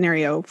case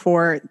scenario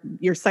for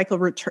your cycle,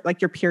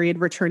 like your period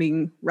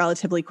returning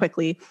relatively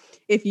quickly,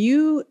 if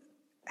you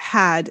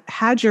had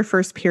your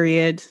first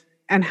period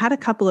and had a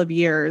couple of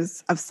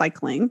years of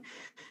cycling,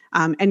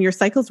 and your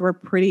cycles were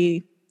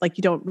pretty, like,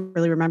 you don't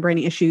really remember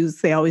any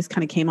issues. They always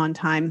kind of came on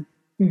time.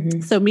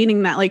 So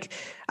meaning that, like,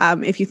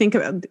 if you think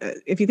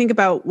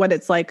about what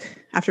it's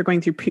like after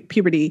going through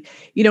puberty,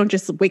 you don't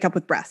just wake up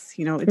with breasts,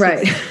 it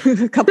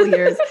takes a couple of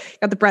years,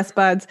 got the breast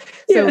buds.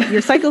 So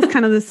your cycle is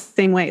kind of the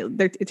same way.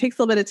 It takes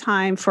a little bit of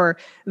time for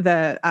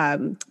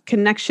the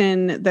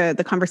connection,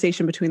 the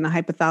conversation between the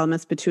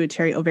hypothalamus,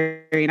 pituitary,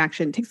 ovarian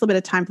action. It takes a little bit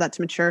of time for that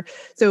to mature.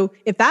 So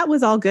if that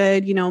was all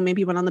good,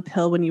 maybe you went on the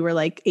pill when you were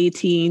like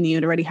 18, you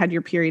had already had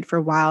your period for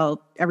a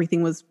while,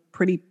 everything was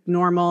pretty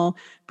normal,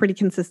 pretty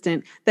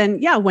consistent, then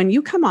when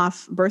you come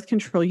off birth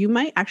control, you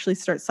might actually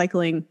start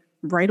cycling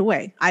right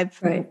away. I've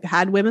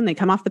had women, they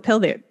come off the pill,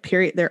 their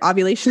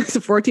ovulation is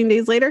 14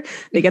 days later,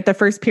 they get their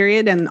first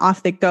period and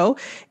off they go.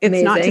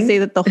 It's not to say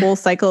that the whole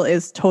cycle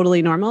is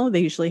totally normal. They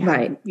usually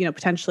have,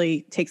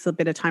 potentially takes a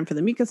bit of time for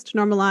the mucus to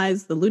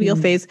normalize, the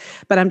luteal phase,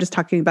 but I'm just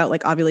talking about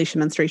like ovulation,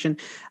 menstruation.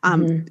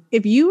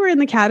 If you were in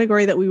the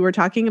category that we were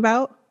talking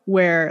about,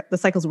 where the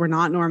cycles were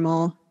not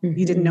normal,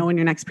 you didn't know when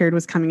your next period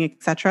was coming,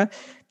 etc.,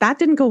 that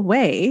didn't go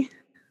away.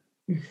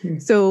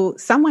 So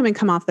some women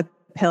come off the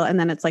pill and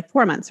then it's like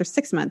 4 months or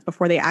 6 months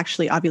before they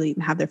actually ovulate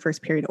and have their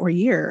first period, or a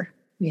year.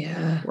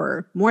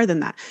 Or more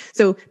than that.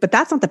 So, but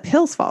that's not the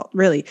pill's fault,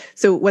 really.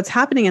 So what's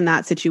happening in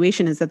that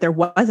situation is that there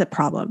was a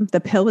problem. The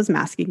pill was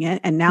masking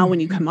it. And now when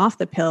you come off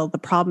the pill, the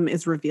problem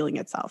is revealing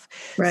itself.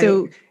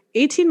 So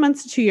 18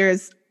 months to 2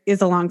 years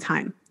is a long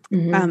time.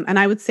 And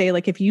I would say,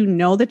 like, if you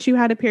know that you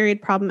had a period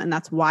problem and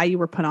that's why you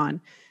were put on,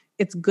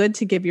 it's good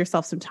to give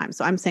yourself some time.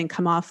 So I'm saying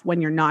come off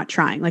when you're not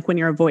trying, like when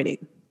you're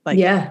avoiding, like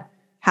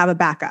have a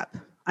backup.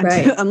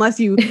 Unless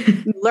you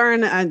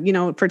learn,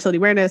 fertility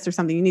awareness or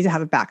something, you need to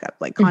have a backup,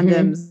 like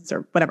condoms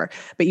or whatever.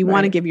 But you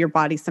want to give your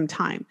body some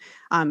time.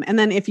 And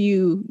then if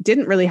you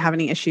didn't really have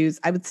any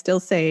issues, I would still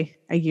say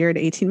a year to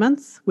 18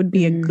 months would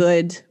be a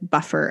good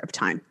buffer of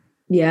time.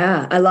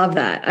 Yeah, I love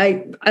that.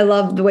 I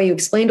love the way you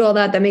explained all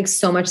that. That makes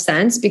so much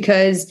sense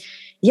because,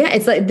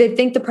 it's like they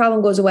think the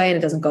problem goes away and it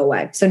doesn't go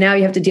away. So now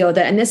you have to deal with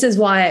it. And this is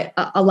why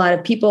a lot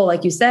of people,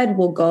 like you said,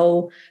 will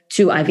go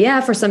to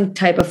IVF or some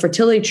type of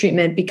fertility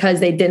treatment because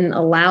they didn't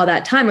allow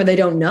that time, or they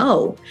don't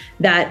know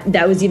that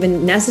that was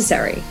even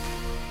necessary.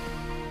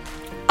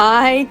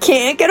 I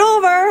can't get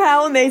over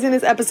how amazing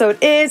this episode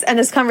is, and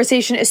this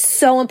conversation is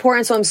so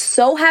important, so I'm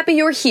so happy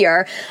you're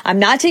here. I'm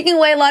not taking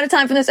away a lot of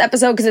time from this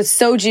episode because it's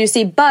so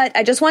juicy, but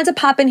I just wanted to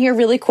pop in here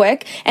really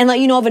quick and let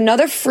you know of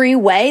another free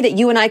way that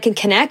you and I can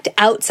connect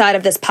outside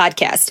of this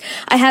podcast.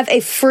 I have a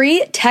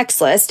free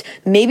text list.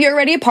 Maybe you're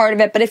already a part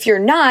of it, but if you're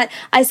not,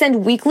 I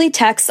send weekly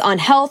texts on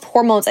health,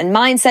 hormones, and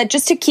mindset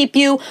just to keep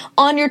you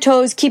on your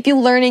toes, keep you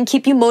learning,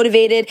 keep you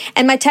motivated.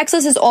 And my text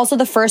list is also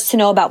the first to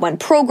know about when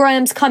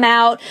programs come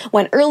out,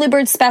 when early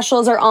bird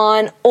specials are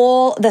on,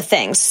 all the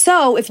things.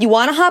 So if you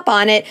want to hop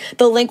on it,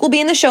 the link will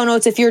be in the show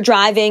notes if you're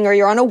driving or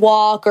you're on a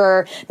walk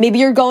or maybe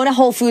you're going to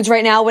Whole Foods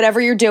right now, whatever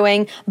you're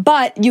doing.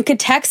 But you could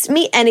text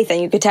me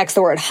anything. You could text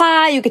the word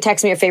hi. You could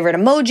text me your favorite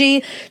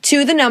emoji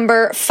to the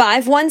number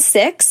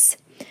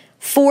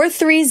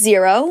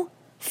 516-430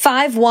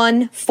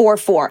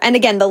 5144. And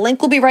again, the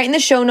link will be right in the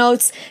show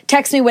notes.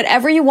 Text me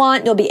whatever you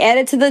want. You'll be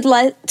added to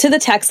the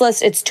text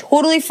list. It's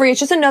totally free. It's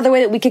just another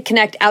way that we could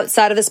connect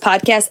outside of this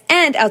podcast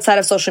and outside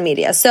of social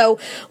media. So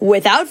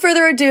without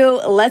further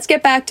ado, let's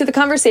get back to the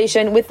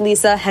conversation with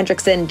Lisa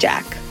Hendrickson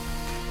Jack.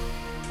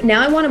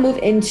 Now I want to move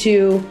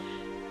into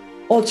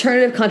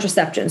alternative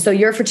contraception. So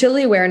your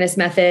fertility awareness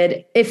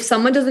method, if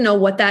someone doesn't know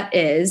what that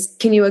is,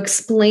 can you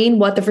explain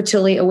what the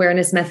fertility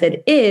awareness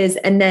method is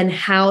and then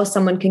how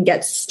someone can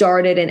get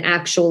started in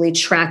actually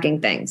tracking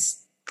things?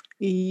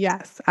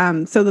 Yes.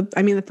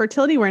 The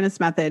fertility awareness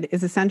method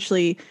is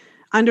essentially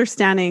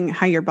understanding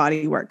how your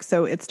body works.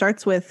 So it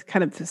starts with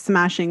kind of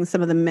smashing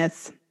some of the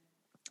myths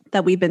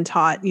that we've been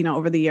taught,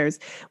 over the years.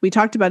 We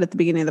talked about at the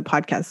beginning of the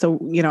podcast. So,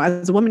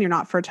 as a woman, you're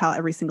not fertile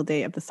every single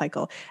day of the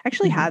cycle. I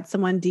actually had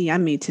someone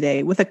DM me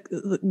today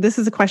this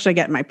is a question I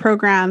get in my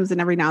programs and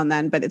every now and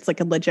then, but it's like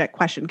a legit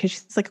question because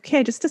she's like, okay,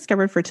 I just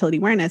discovered fertility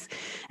awareness.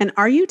 And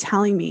are you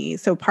telling me,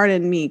 so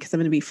pardon me, because I'm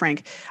going to be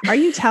frank, are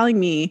you telling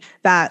me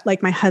that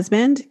like my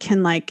husband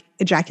can like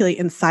ejaculate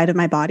inside of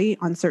my body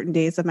on certain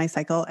days of my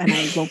cycle and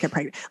I won't get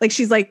pregnant? Like,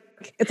 she's like,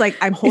 it's like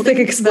I'm holding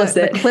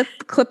the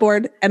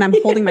clipboard and I'm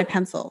holding my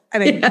pencil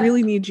and I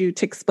really need you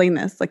to explain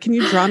this. Like, can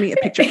you draw me a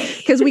picture?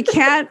 Because we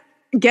can't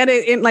get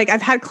it in. Like,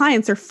 I've had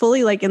clients are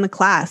fully like in the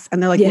class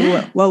and they're like,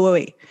 whoa,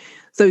 wait.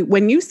 So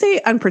when you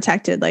say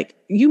unprotected, like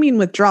you mean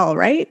withdrawal,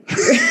 right?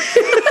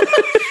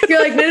 You're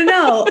like,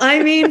 no.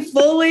 I mean,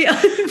 fully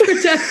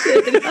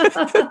unprotected.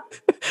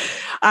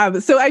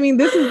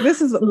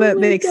 This is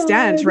the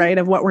extent, right,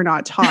 of what we're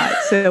not taught.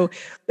 So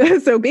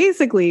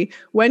basically,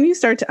 when you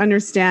start to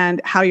understand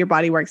how your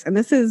body works, and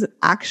this is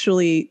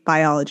actually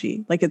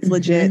biology, like it's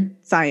legit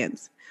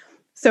science.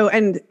 So,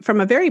 and from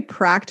a very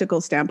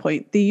practical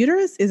standpoint, the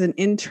uterus is an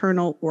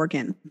internal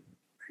organ.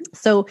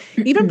 So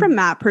even from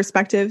that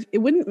perspective, it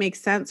wouldn't make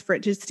sense for it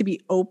just to be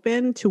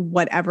open to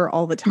whatever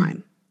all the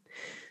time.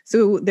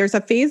 So there's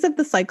a phase of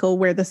the cycle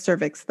where the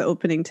cervix, the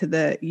opening to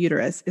the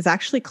uterus, is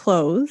actually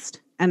closed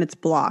and it's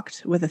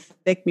blocked with a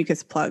thick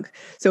mucus plug.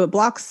 So it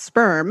blocks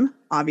sperm,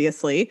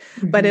 obviously,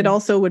 but it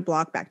also would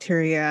block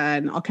bacteria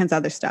and all kinds of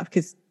other stuff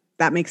because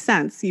that makes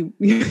sense. You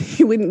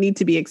wouldn't need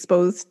to be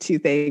exposed to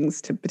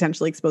things to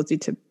potentially expose you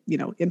to,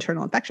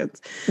 internal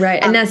infections.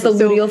 Right. And that's the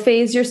luteal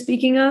phase you're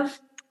speaking of?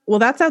 Well,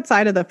 that's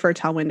outside of the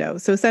fertile window.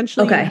 So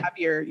essentially you have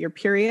your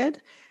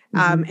period.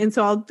 And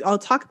so I'll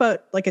talk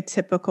about like a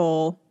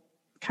typical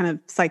kind of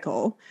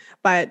cycle,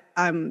 but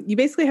you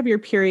basically have your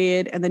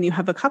period and then you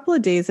have a couple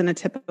of days in a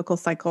typical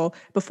cycle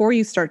before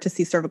you start to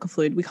see cervical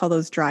fluid. We call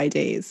those dry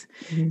days.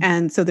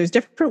 And so there's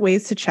different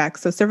ways to check.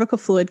 So cervical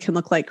fluid can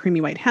look like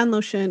creamy white hand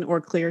lotion or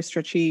clear,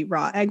 stretchy,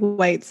 raw egg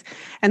whites.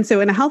 And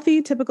so in a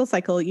healthy typical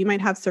cycle, you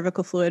might have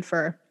cervical fluid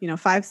for,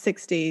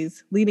 5-6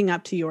 days leading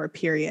up to your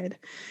period.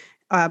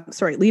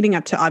 Leading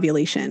up to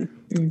ovulation.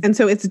 And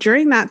so it's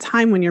during that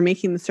time when you're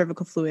making the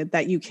cervical fluid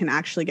that you can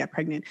actually get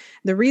pregnant.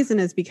 The reason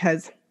is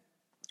because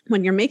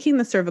when you're making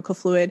the cervical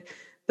fluid,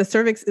 the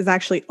cervix is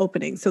actually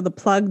opening. So the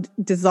plug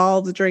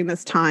dissolves during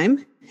this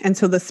time. And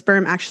so the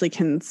sperm actually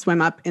can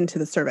swim up into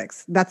the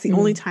cervix. That's the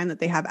only time that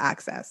they have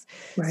access.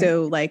 Right.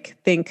 So like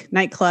think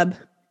nightclub,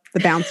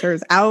 the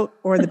bouncer's out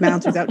or the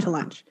bouncer's out to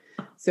lunch.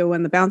 So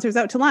when the bouncer's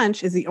out to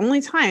lunch is the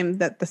only time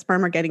that the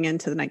sperm are getting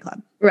into the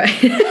nightclub. Right.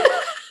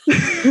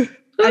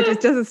 It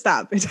just doesn't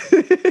stop.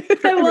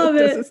 I love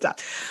it. Doesn't stop.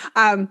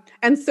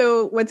 And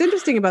so what's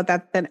interesting about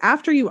that, then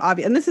after you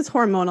ovulate, and this is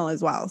hormonal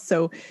as well.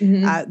 So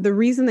the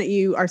reason that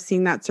you are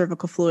seeing that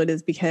cervical fluid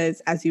is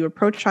because as you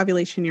approach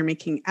ovulation, you're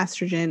making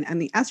estrogen, and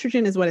the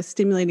estrogen is what is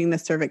stimulating the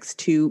cervix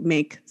to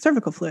make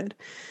cervical fluid.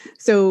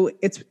 So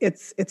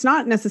it's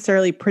not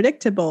necessarily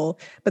predictable,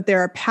 but there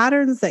are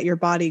patterns that your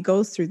body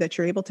goes through that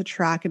you're able to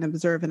track and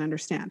observe and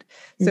understand.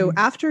 So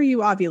after you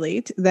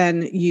ovulate,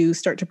 then you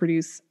start to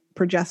produce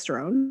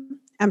progesterone.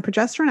 And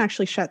progesterone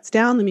actually shuts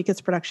down the mucus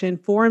production,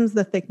 forms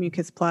the thick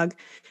mucus plug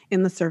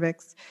in the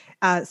cervix.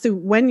 So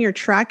when you're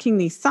tracking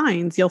these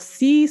signs, you'll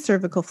see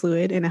cervical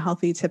fluid in a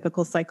healthy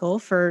typical cycle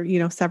for,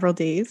 several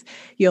days.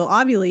 You'll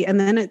ovulate and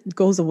then it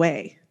goes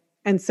away.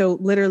 And so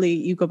literally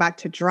you go back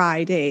to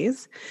dry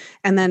days.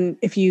 And then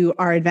if you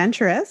are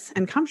adventurous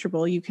and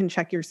comfortable, you can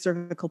check your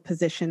cervical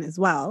position as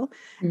well.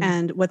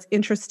 And what's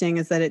interesting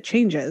is that it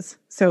changes.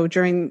 So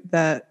during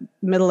the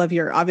middle of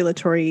your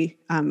ovulatory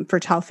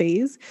fertile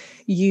phase,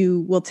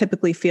 you will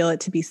typically feel it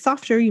to be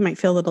softer. You might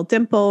feel a little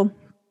dimple,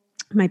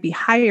 it might be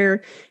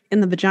higher in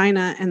the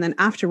vagina. And then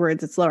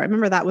afterwards it's lower. I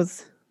remember that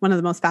was one of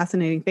the most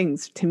fascinating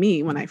things to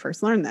me when I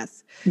first learned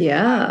this.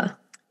 Yeah.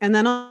 And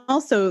then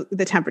also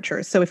the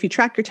temperature. So if you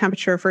track your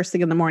temperature first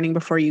thing in the morning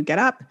before you get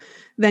up,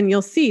 then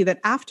you'll see that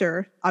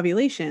after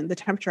ovulation, the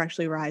temperature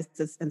actually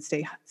rises and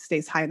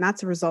stays high. And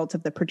that's a result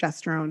of the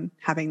progesterone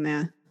having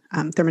the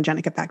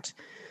thermogenic effect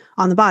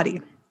on the body.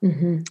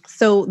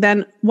 So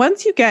then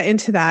once you get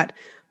into that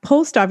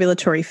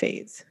post-ovulatory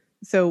phase,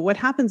 so what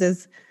happens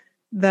is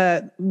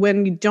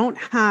when you don't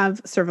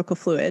have cervical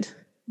fluid,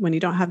 when you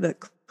don't have the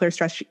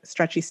clear,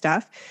 stretchy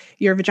stuff,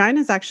 your vagina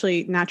is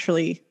actually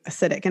naturally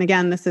acidic. And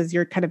again, this is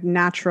your kind of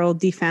natural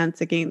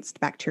defense against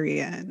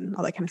bacteria and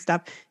all that kind of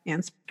stuff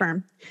and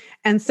sperm.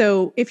 And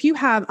so if you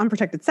have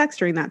unprotected sex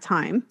during that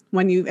time,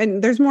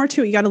 and there's more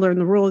to it, you got to learn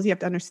the rules. You have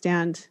to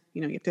understand,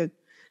 you have to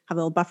have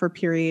a little buffer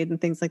period and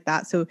things like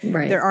that. So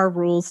there are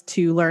rules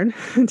to learn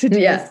to do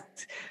this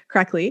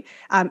correctly.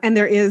 And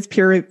there is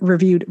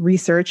peer-reviewed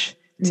research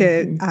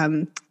to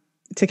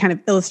kind of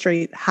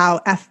illustrate how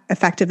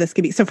effective this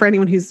could be. So for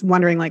anyone who's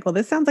wondering like, well,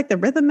 this sounds like the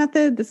rhythm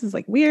method. This is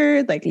like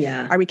weird. Like,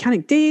 are we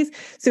counting days?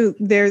 So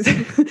there's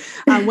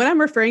what I'm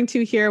referring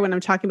to here when I'm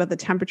talking about the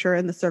temperature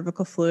and the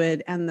cervical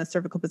fluid and the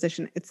cervical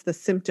position, it's the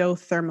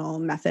symptothermal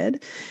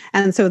method.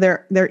 And so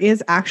there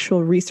is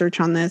actual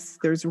research on this.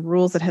 There's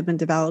rules that have been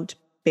developed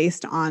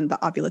based on the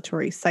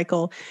ovulatory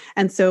cycle.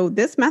 And so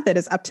this method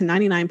is up to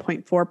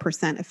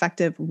 99.4%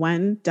 effective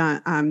when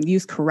done,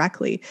 used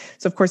correctly.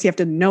 So of course you have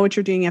to know what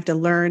you're doing, you have to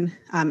learn,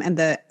 and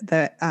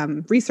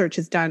the research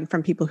is done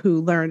from people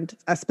who learned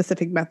a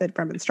specific method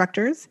from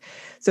instructors.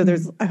 So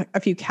there's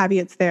a few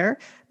caveats there,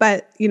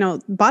 but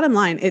bottom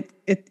line,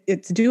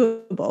 it's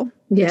doable.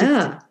 Yeah.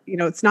 Just,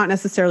 it's not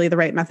necessarily the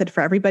right method for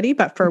everybody,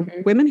 but for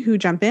women who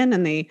jump in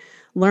and they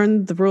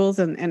learn the rules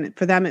and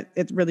for them,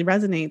 it really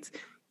resonates.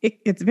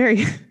 It's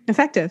very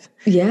effective.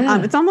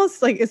 Yeah. It's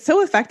almost like it's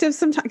so effective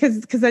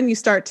sometimes because then you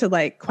start to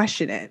like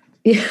question it.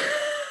 Yeah.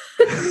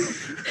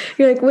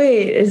 You're like,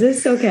 wait, is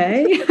this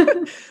okay?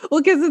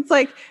 Well, because it's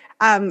like,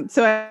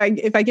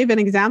 if I give an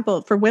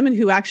example for women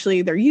who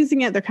actually they're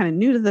using it, they're kind of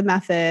new to the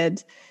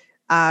method.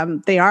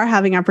 They are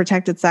having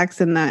unprotected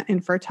sex in the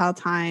infertile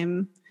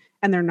time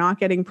and they're not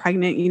getting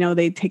pregnant.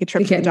 They take a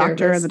trip to the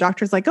doctor and the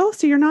doctor's like, oh,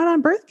 so you're not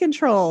on birth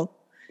control.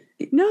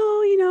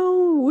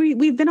 No,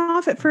 we've been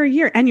off it for a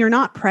year and you're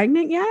not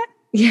pregnant yet?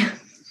 Yeah.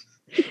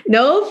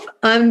 Nope.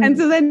 And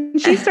so then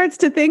she starts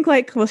to think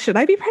like, well, should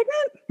I be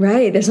pregnant?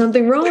 Right. There's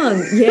something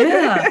wrong.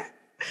 Yeah.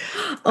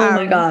 Oh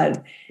my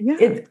God.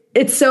 Yeah.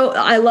 It's so,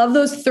 I love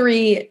those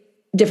three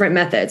different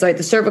methods, right?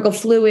 The cervical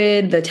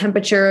fluid, the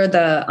temperature,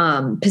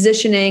 the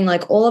positioning,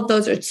 like all of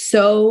those are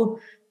so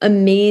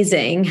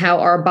amazing how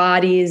our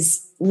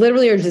bodies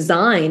literally are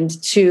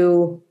designed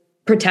to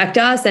protect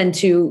us and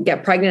to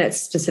get pregnant at a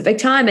specific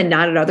time and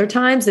not at other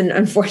times. And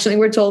unfortunately,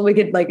 we're told we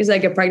could, like you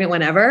said, get pregnant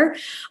whenever.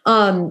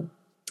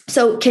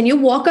 So can you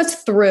walk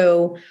us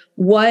through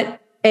what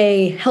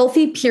a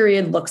healthy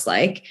period looks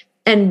like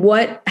and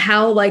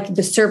how like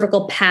the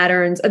cervical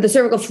patterns, the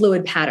cervical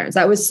fluid patterns?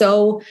 That was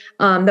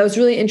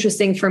really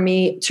interesting for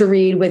me to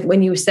read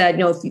when you said,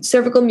 if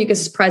cervical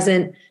mucus is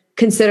present,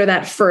 consider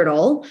that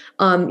fertile,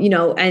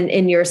 and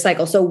in your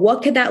cycle. So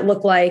what could that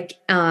look like?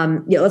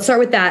 Let's start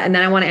with that. And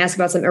then I want to ask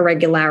about some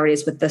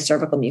irregularities with the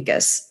cervical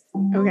mucus.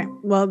 Okay.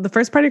 Well, the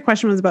first part of your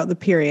question was about the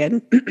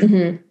period.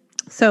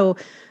 So,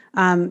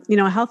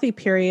 a healthy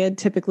period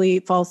typically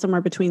falls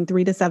somewhere between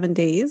 3 to 7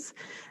 days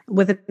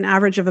with an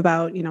average of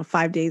about,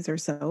 5 days or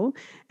so.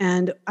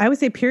 And I would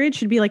say period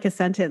should be like a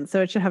sentence.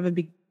 So it should have a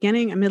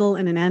beginning, a middle,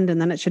 and an end,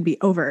 and then it should be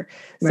over.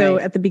 So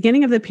at the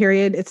beginning of the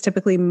period, it's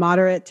typically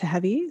moderate to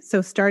heavy.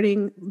 So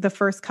starting the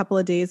first couple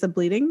of days of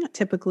bleeding,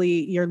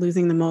 typically you're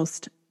losing the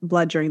most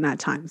blood during that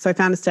time. So I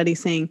found a study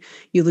saying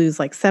you lose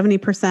like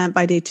 70%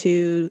 by day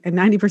 2 and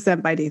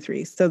 90% by day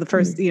 3. So the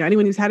first,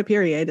 anyone who's had a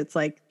period, it's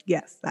like,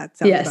 yes, that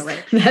sounds about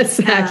right. That's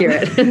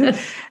accurate.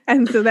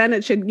 And so then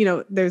it should,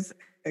 there's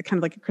kind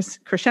of like a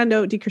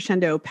crescendo,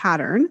 decrescendo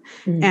pattern.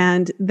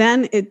 And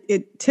then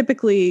it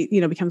typically,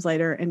 becomes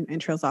lighter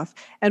and trails off.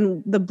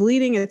 And the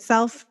bleeding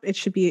itself, it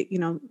should be,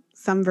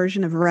 some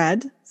version of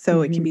red.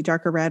 So it can be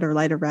darker red or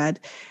lighter red.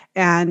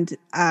 And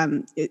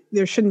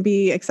there shouldn't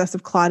be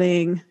excessive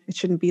clotting. It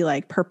shouldn't be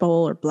like purple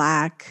or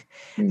black.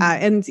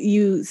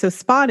 So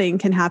spotting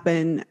can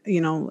happen,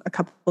 a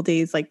couple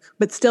days,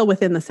 but still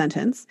within the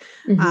sentence.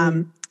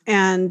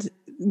 And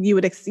you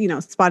would,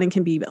 spotting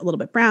can be a little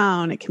bit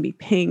brown, it can be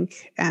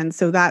pink. And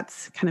so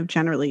that's kind of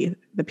generally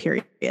the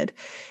period.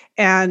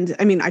 And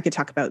I mean, I could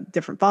talk about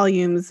different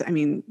volumes. I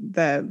mean,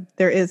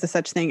 there is a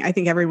such thing. I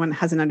think everyone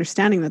has an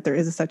understanding that there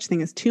is a such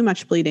thing as too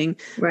much bleeding.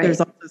 Right. There's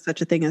also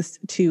such a thing as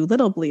too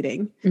little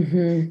bleeding.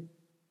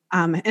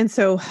 And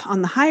so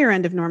on the higher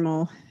end of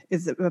normal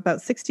is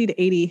about 60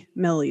 to 80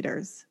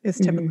 milliliters is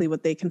typically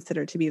what they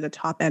consider to be the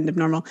top end of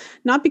normal.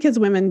 Not because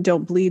women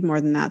don't bleed more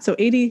than that. So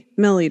 80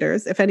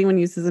 milliliters, if anyone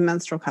uses a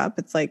menstrual cup,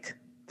 it's like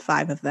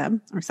 5 of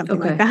them or something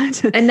like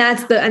that. And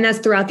that's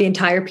throughout the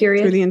entire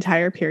period? Through the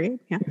entire period,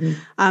 yeah.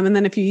 And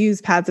then if you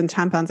use pads and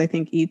tampons, I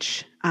think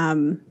each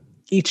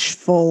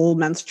full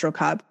menstrual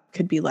cup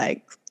could be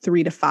like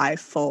 3 to 5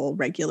 full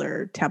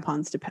regular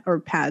tampons or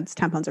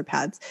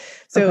pads.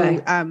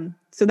 So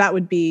so that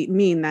would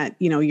mean that,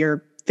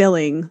 you're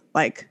filling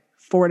like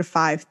 4 to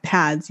 5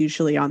 pads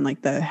usually on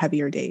like the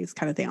heavier days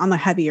kind of thing, on the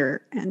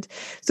heavier end.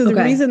 So the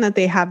reason that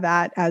they have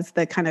that as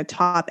the kind of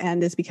top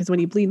end is because when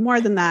you bleed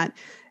more than that,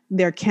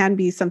 there can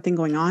be something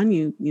going on.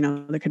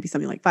 There could be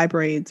something like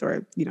fibroids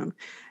or,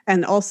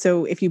 and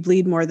also if you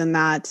bleed more than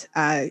that,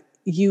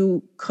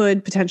 you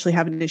could potentially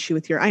have an issue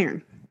with your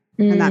iron.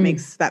 And that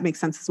makes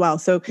sense as well.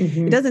 So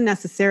it doesn't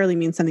necessarily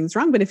mean something's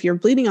wrong, but if you're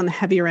bleeding on the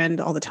heavier end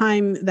all the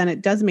time, then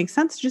it does make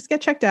sense to just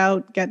get checked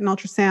out, get an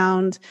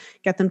ultrasound,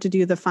 get them to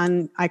do the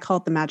fun, I call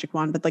it the magic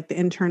wand, but like the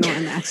internal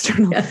and the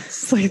external,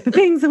 it's like the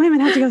things the women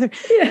have to go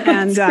through.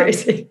 Yeah, and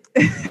crazy.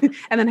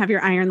 And then have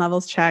your iron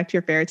levels checked,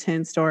 your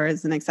ferritin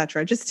stores, and et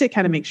cetera, just to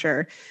kind of make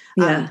sure.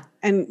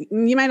 And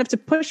you might have to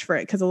push for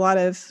it because a lot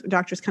of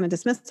doctors kind of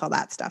dismiss all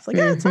that stuff. Like,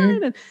 it's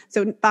fine. And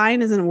so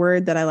fine isn't a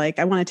word that I like.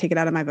 I want to take it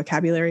out of my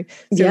vocabulary.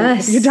 So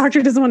if your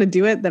doctor doesn't want to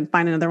do it, then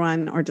find another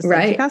one or just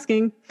keep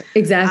asking.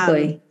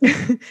 Exactly.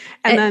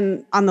 And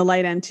then on the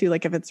light end too,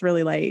 like if it's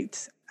really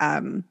light,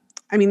 I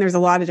mean, there's a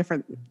lot of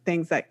different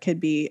things that could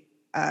be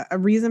a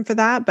reason for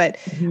that. But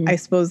I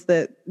suppose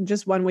that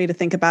just one way to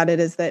think about it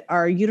is that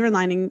our uterine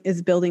lining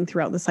is building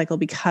throughout the cycle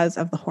because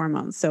of the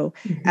hormones. So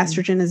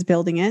estrogen is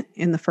building it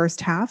in the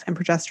first half and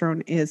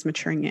progesterone is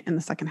maturing it in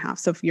the second half.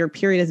 So if your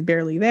period is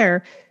barely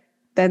there,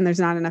 then there's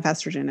not enough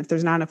estrogen. If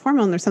there's not enough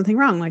hormone, there's something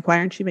wrong. Like, why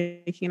aren't you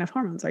making enough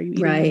hormones? Are you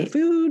eating enough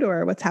food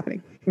or what's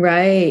happening?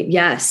 Right.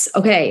 Yes.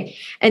 Okay.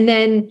 And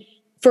then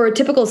for a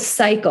typical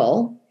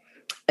cycle,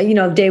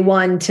 day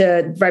 1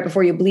 to right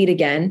before you bleed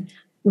again,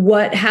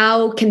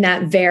 how can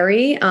that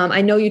vary?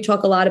 I know you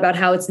talk a lot about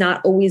how it's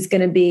not always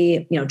going to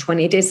be,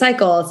 28-day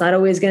cycle. It's not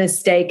always going to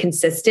stay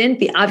consistent.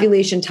 The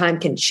ovulation time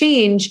can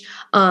change,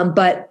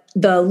 but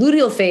the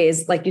luteal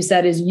phase, like you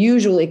said, is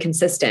usually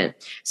consistent.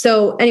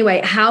 So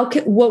anyway,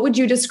 what would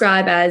you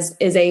describe as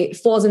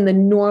falls in the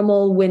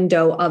normal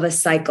window of a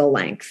cycle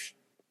length?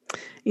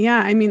 Yeah.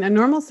 I mean, a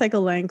normal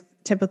cycle length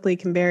typically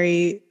can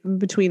vary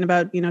between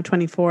about,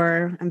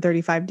 24 and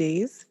 35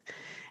 days.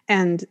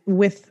 And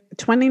with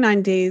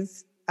 29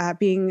 days,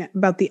 being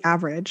about the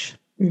average.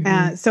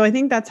 So I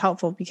think that's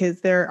helpful because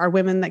there are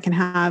women that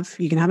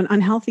you can have an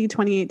unhealthy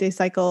 28-day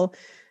cycle.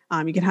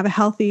 You can have a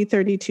healthy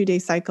 32-day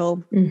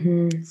cycle.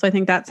 So I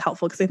think that's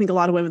helpful because I think a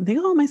lot of women think,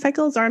 my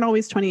cycles aren't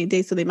always 28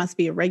 days, so they must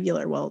be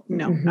irregular. Well,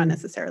 no, not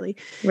necessarily.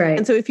 Right.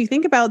 And so if you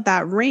think about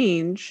that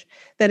range,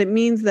 then it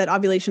means that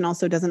ovulation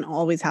also doesn't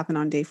always happen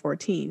on day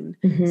 14.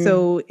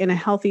 So in a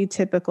healthy,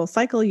 typical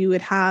cycle, you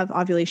would have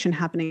ovulation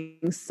happening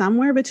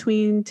somewhere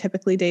between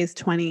typically days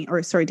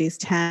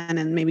 10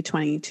 and maybe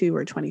 22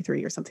 or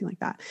 23 or something like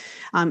that.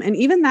 And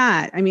even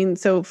that, I mean,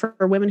 so for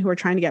women who are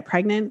trying to get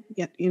pregnant,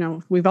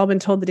 we've all been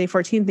told the day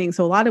 14 thing.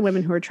 So a lot of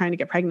women who are trying to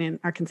get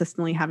pregnant are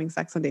consistently having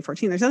sex on day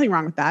 14. There's nothing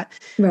wrong with that.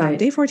 Right.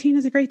 Day 14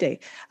 is a great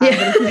day. But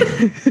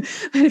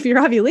if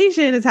your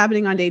ovulation is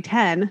happening on day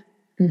 10,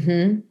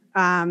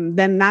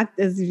 then that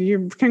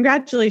is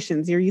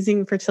congratulations. You're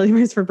using fertility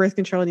rings for birth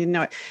control and you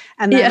know it.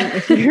 And then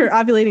if you're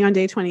ovulating on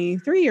day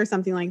 23 or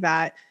something like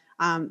that,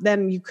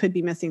 then you could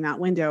be missing that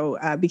window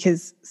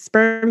because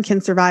sperm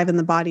can survive in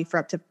the body for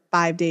up to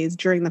 5 days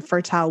during the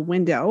fertile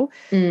window.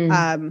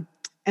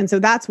 And so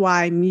that's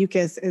why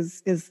mucus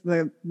is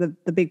the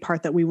big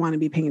part that we want to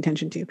be paying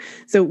attention to.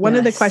 So one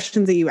of the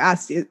questions that you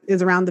asked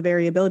is around the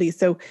variability.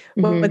 So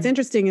what's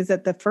interesting is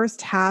that the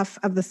first half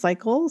of the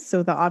cycle,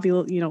 so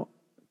the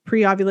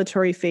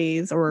pre-ovulatory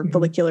phase or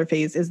follicular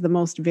phase is the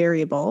most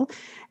variable.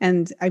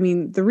 And I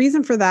mean, the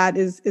reason for that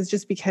is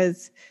just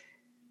because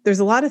there's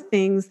a lot of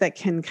things that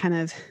can kind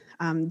of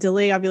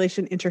delay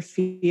ovulation,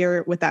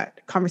 interfere with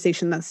that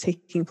conversation that's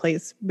taking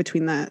place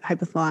between the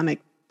hypothalamic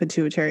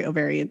pituitary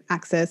ovarian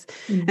axis.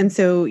 And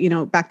so,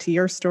 back to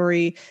your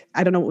story,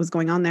 I don't know what was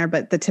going on there,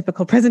 but the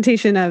typical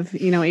presentation of,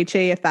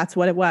 HA, if that's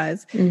what it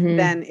was,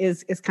 then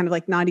is kind of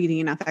like not eating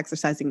enough,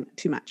 exercising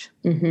too much.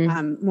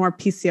 More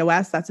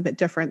PCOS, that's a bit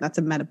different. That's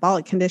a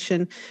metabolic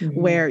condition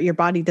where your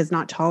body does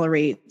not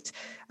tolerate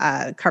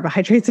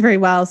carbohydrates very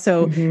well.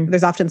 So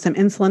there's often some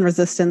insulin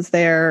resistance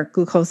there,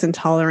 glucose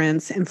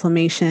intolerance,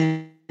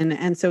 inflammation.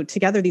 And so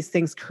together, these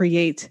things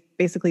create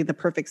basically the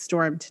perfect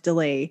storm to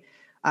delay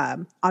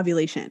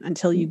ovulation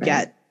until you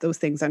get those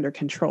things under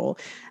control.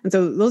 And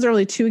so those are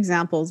only 2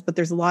 examples, but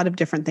there's a lot of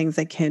different things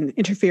that can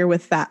interfere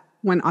with that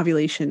when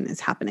ovulation is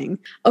happening.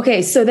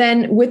 Okay. So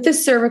then with the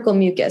cervical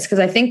mucus, because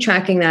I think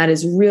tracking that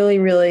is really,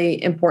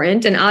 really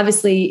important. And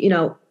obviously,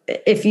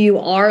 if you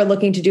are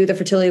looking to do the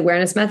fertility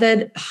awareness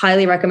method,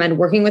 highly recommend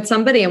working with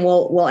somebody, and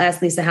we'll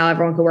ask Lisa how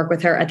everyone can work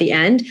with her at the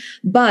end.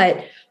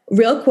 But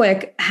real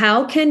quick,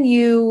 how can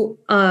you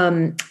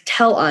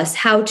tell us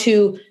how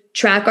to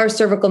track our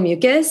cervical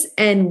mucus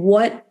and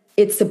what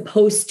it's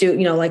supposed to,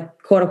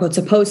 quote unquote,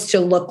 supposed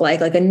to look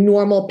like a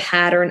normal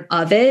pattern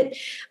of it,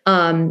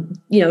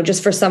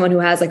 just for someone who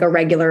has like a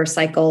regular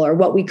cycle, or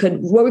what we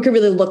could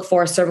really look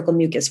for cervical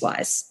mucus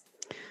wise?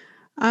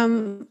 I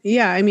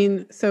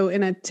mean, so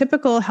in a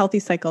typical healthy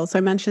cycle, so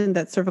I mentioned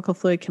that cervical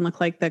fluid can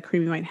look like the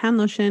creamy white hand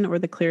lotion or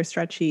the clear,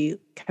 stretchy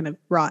kind of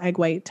raw egg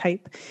white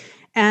type.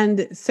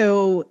 And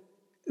so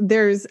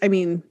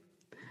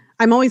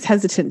I'm always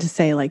hesitant to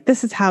say like,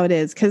 this is how it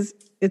is, because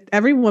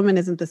every woman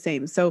isn't the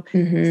same. So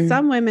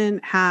some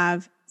women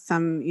have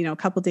some, a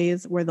couple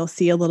days where they'll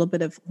see a little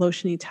bit of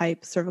lotiony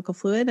type cervical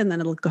fluid, and then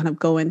it'll kind of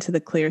go into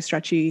the clear,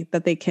 stretchy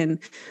that they can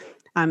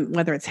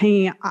whether it's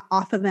hanging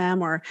off of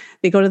them or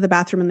they go to the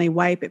bathroom and they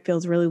wipe, it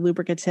feels really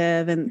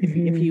lubricative. And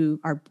if you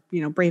are,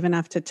 brave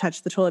enough to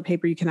touch the toilet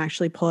paper, you can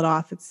actually pull it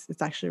off.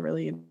 It's actually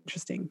really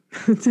interesting.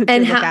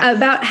 And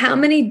about how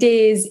many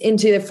days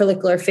into the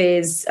follicular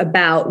phase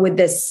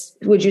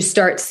would you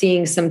start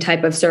seeing some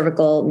type of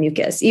cervical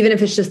mucus, even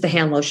if it's just the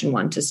hand lotion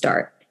one to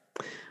start?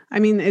 I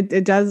mean,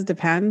 it does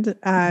depend.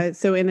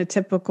 So in a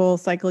typical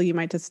cycle, you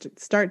might just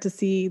start to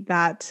see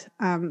that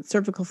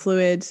cervical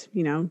fluid,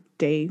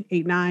 day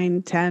 8,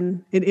 9,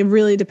 10. It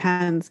really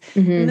depends.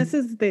 And this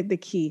is the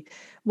key.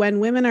 When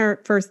women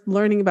are first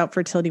learning about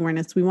fertility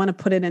awareness, we want to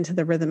put it into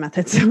the rhythm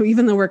method. So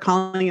even though we're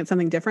calling it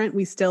something different,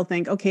 we still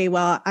think, okay,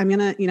 well, I'm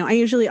going to, I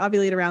usually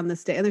ovulate around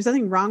this day. And there's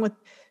nothing wrong with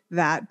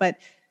that. But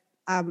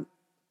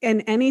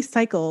in any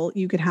cycle,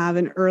 you could have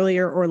an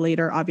earlier or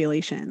later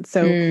ovulation.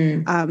 So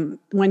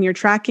when you're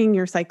tracking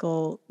your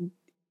cycle,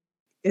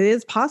 it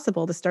is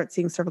possible to start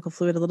seeing cervical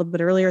fluid a little bit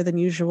earlier than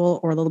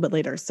usual or a little bit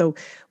later. So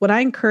what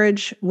I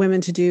encourage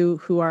women to do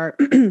who are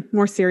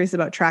more serious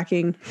about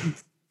tracking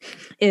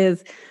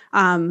is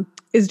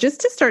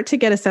just to start to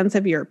get a sense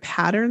of your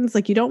patterns.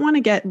 Like, you don't want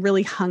to get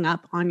really hung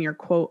up on your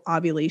quote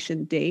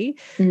ovulation day.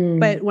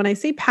 But when I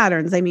say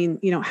patterns, I mean,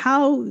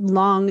 how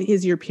long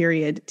is your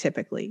period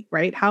typically,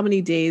 right? How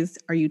many days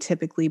are you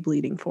typically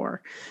bleeding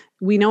for?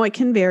 We know it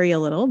can vary a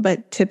little,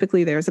 but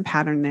typically there's a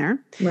pattern there.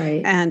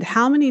 Right. And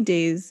how many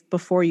days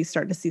before you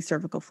start to see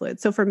cervical fluid?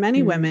 So for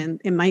many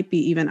women, it might be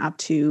even up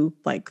to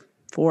like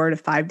 4 to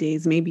 5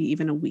 days, maybe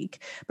even a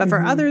week. But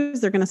for others,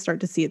 they're going to start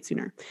to see it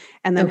sooner.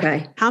 And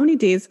then how many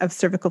days of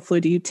cervical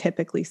fluid do you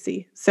typically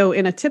see? So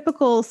in a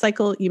typical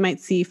cycle, you might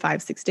see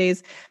 5, 6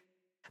 days,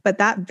 but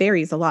that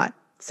varies a lot.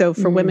 So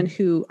for women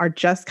who are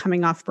just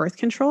coming off birth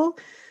control,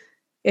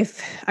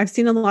 if I've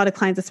seen a lot of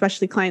clients,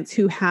 especially clients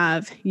who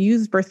have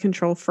used birth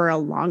control for a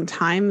long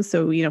time.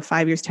 So,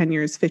 5 years, 10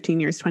 years, 15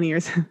 years, 20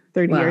 years,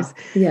 30 years.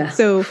 Yeah.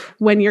 So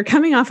when you're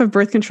coming off of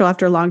birth control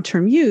after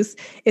long-term use,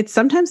 it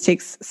sometimes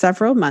takes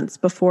several months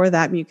before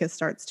that mucus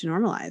starts to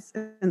normalize.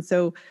 And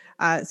so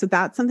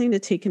that's something to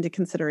take into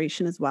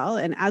consideration as well.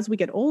 And as we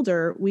get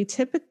older, we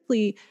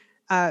typically,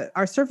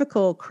 our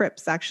cervical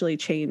crypts actually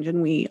change,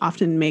 and we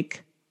often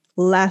make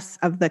less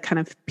of the kind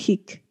of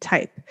peak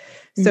type.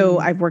 So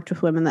I've worked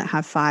with women that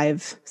have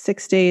 5,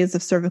 6 days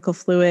of cervical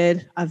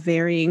fluid of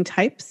varying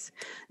types.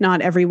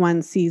 Not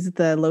everyone sees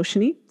the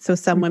lotiony. So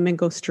some women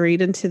go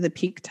straight into the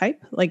peak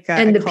type, like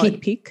and I call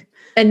it peak.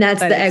 And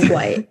that's the egg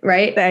white,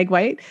 right? The egg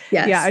white.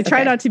 Yes. Yeah. I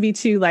try not to be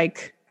too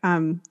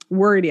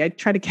wordy. I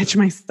try to catch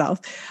myself.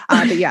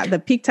 But yeah, the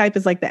peak type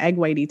is like the egg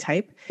whitey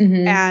type.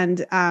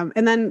 And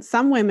then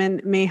some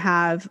women may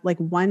have like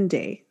 1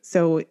 day.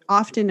 So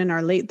often in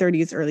our late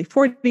 30s, early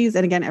 40s,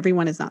 and again,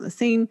 everyone is not the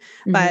same,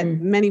 but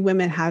many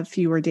women have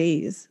fewer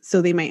days. So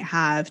they might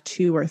have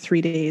 2 or 3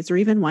 days or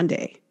even 1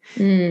 day.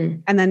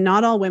 And then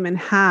not all women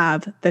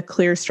have the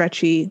clear,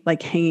 stretchy,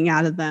 like hanging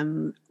out of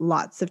them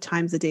lots of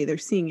times a day they're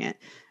seeing it.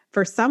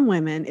 For some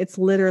women, it's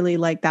literally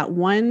like that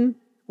 1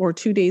 or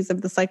 2 days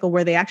of the cycle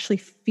where they actually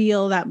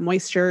feel that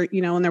moisture,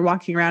 when they're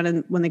walking around,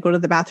 and when they go to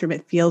the bathroom,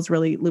 it feels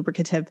really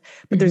lubricative,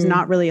 but there's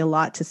not really a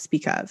lot to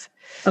speak of.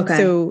 Okay.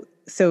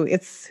 So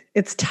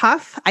it's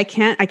tough. I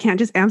can't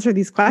just answer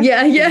these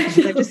questions. Yeah.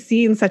 I've just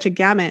seen such a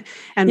gamut.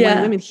 And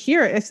when women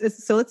hear it,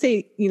 so let's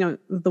say,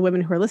 the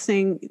women who are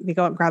listening, they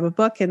go out and grab a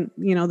book, and,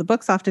 the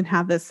books often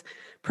have this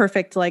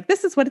perfect, like,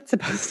 this is what it's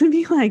supposed to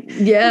be like.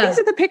 Yeah. These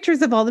are the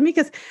pictures of all the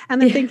mucus.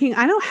 And they're thinking,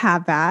 I don't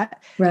have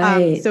that.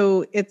 Right.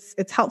 So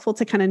it's helpful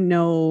to kind of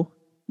know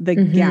the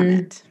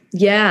gamut.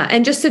 Yeah.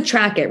 And just to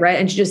track it, right?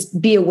 And to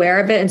just be aware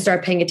of it and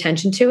start paying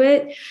attention to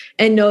it,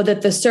 and know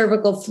that the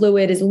cervical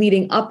fluid is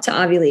leading up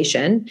to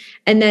ovulation.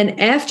 And then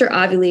after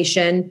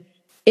ovulation,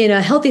 in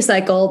a healthy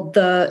cycle,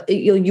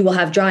 you will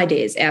have dry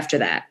days after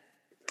that.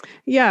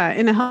 Yeah.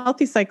 In a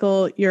healthy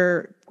cycle,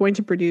 you're going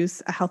to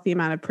produce a healthy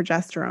amount of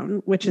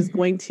progesterone, which is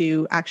going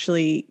to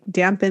actually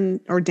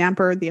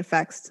damper the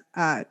effects,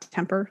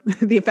 temper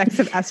the effects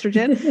of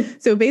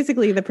estrogen. So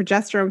basically the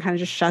progesterone kind of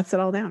just shuts it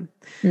all down.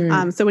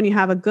 So when you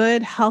have a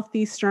good,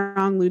 healthy,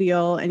 strong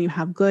luteal, and you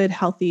have good,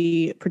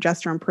 healthy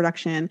progesterone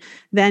production,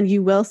 then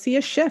you will see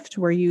a shift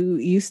where you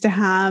used to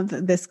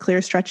have this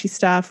clear, stretchy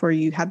stuff, where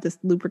you had this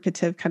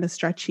lubricative kind of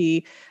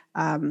stretchy,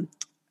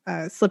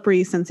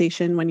 slippery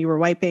sensation when you were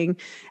wiping,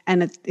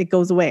 and it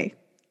goes away.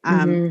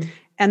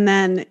 And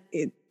then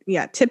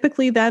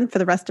typically then for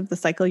the rest of the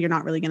cycle, you're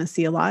not really going to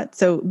see a lot.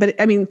 So, but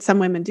I mean, some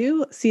women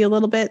do see a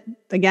little bit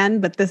again,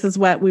 but this is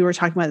what we were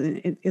talking about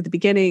at the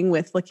beginning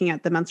with looking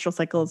at the menstrual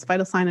cycle as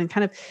vital sign, and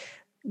kind of,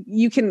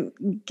 you can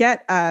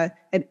get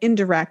an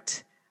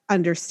indirect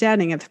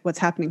understanding of what's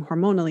happening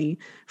hormonally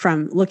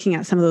from looking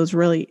at some of those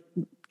really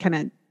kind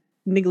of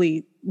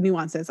niggly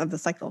nuances of the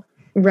cycle.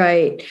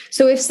 Right.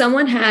 So if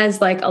someone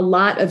has like a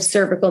lot of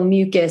cervical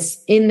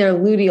mucus in their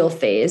luteal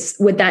phase,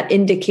 would that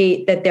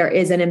indicate that there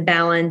is an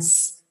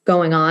imbalance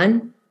going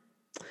on?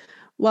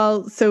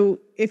 Well, so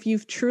if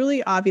you've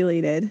truly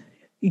ovulated,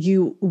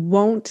 you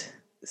won't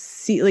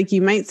see, like, you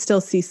might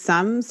still see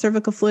some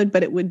cervical fluid,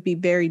 but it would be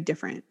very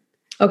different.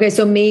 Okay.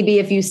 So maybe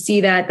if you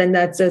see that, then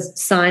that's a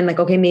sign like,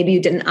 okay, maybe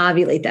you didn't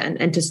ovulate then,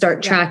 and to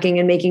start tracking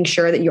and making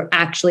sure that you're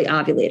actually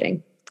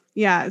ovulating.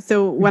 Yeah.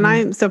 So when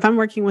if I'm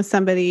working with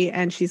somebody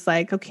and she's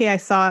like, okay, I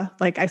saw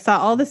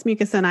all this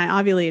mucus and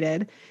I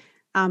ovulated.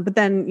 But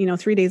then,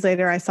 3 days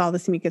later, I saw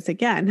this mucus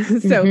again.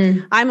 So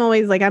I'm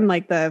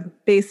like the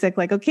basic,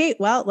 like, okay,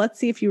 well, let's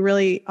see if you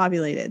really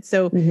ovulated.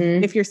 So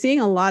if you're seeing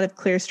a lot of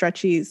clear,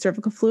 stretchy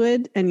cervical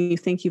fluid and you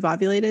think you've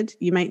ovulated,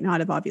 you might not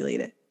have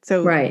ovulated.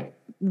 So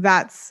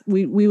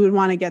we would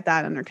want to get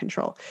that under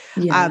control.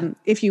 Yeah.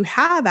 If you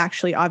have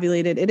actually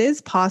ovulated, it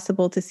is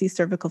possible to see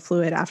cervical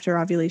fluid after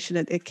ovulation.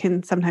 It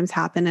can sometimes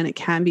happen, and it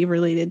can be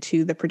related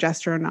to the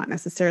progesterone not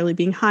necessarily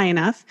being high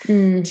enough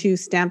to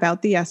stamp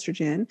out the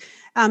estrogen.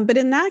 But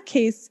in that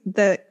case,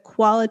 the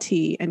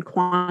quality and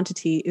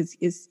quantity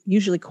is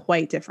usually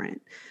quite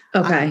different.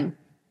 Okay.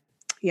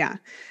 Yeah.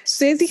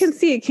 So as you can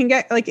see, it can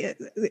get like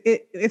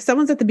if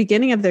someone's at the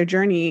beginning of their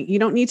journey, you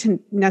don't need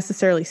to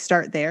necessarily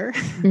start there.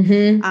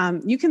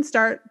 You can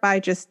start by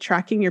just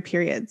tracking your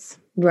periods.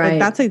 Right. Like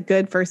that's a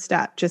good first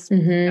step. Just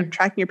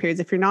tracking your periods.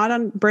 If you're not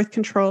on birth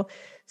control,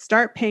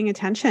 start paying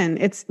attention.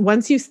 It's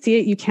once you see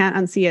it, you can't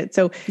unsee it.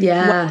 So what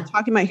we're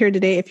talking about here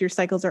today, if your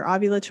cycles are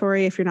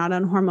ovulatory, if you're not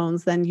on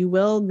hormones, then you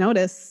will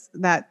notice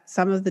that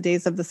some of the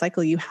days of the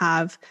cycle you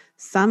have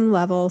some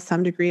level,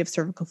 some degree of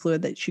cervical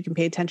fluid that you can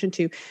pay attention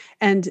to.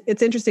 And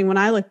it's interesting, when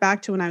I look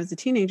back to when I was a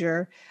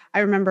teenager, I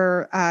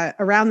remember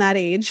around that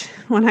age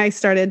when I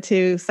started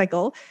to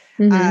cycle,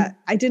 I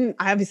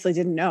obviously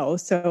didn't know.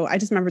 So I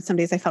just remembered some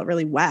days I felt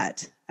really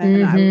wet.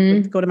 And I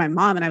would go to my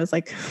mom and I was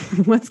like,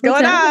 what's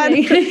going on?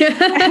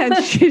 And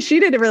she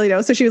didn't really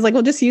know. So she was like,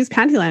 well, just use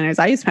panty liners.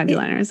 I use panty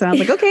liners. And I was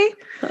like, okay.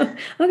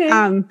 Okay.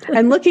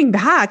 And looking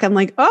back, I'm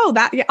like, oh,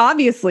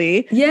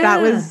 obviously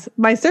that was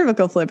my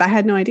cervical fluid. I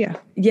had no idea.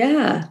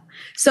 Yeah.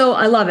 So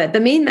I love it.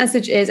 The main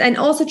message is, and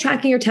also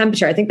tracking your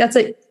temperature. I think that's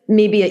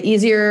maybe an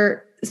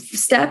easier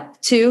step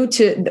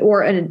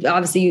and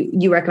obviously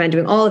you recommend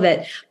doing all of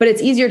it, but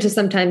it's easier to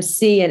sometimes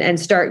see and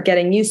start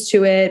getting used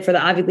to it for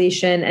the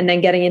ovulation and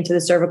then getting into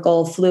the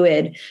cervical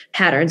fluid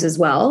patterns as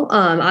well.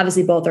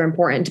 Obviously both are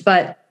important,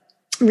 but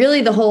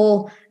really the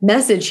whole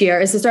message here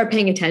is to start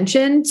paying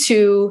attention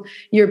to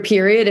your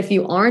period if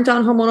you aren't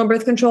on hormonal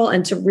birth control,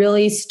 and to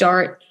really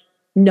start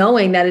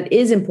knowing that it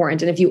is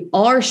important. And if you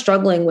are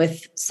struggling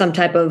with some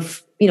type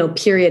of,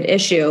 period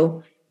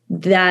issue,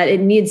 that it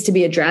needs to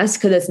be addressed,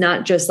 because it's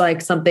not just like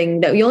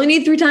something that you only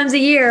need 3 times a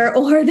year,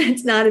 or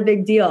that's not a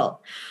big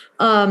deal.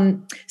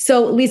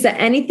 So Lisa,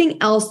 anything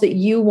else that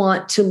you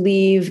want to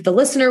leave the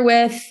listener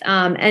with?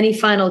 Any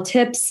final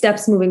tips,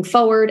 steps moving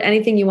forward,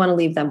 anything you want to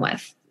leave them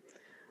with?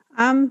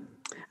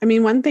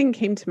 One thing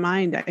came to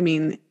mind.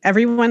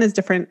 Everyone is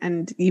different,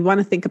 and you want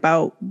to think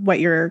about what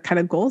your kind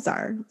of goals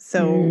are.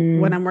 So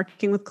when I'm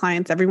working with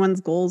clients,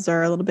 everyone's goals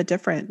are a little bit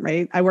different,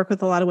 right? I work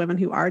with a lot of women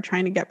who are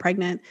trying to get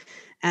pregnant,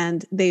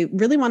 and they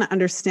really want to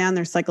understand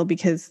their cycle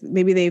because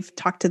maybe they've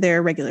talked to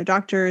their regular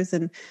doctors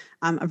and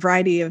a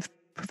variety of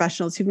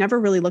professionals who've never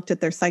really looked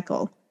at their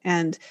cycle.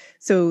 And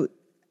so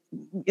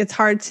it's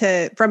hard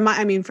to,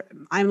 I'm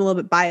a little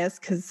bit biased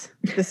because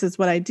this is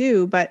what I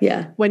do, but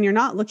when you're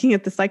not looking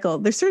at the cycle,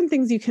 there's certain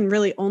things you can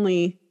really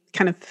only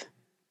kind of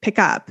pick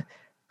up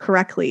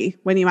correctly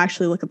when you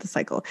actually look at the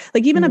cycle.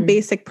 Like even a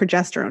basic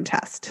progesterone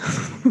test.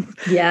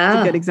 It's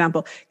a good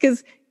example,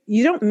 because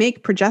you don't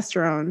make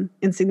progesterone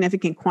in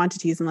significant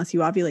quantities unless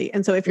you ovulate.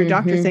 And so if your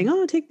doctor's saying,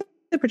 oh, take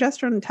the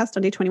progesterone test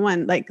on day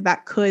 21, like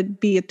that could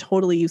be a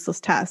totally useless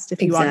test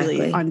if you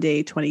ovulate on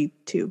day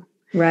 22.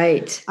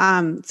 Right.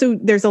 So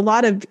there's a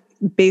lot of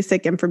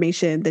basic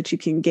information that you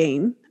can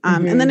gain.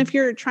 And then if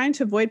you're trying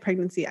to avoid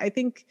pregnancy, I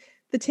think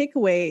the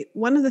takeaway,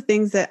 one of the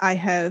things that I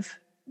have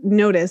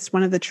noticed,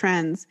 one of the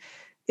trends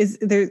is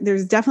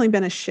there's definitely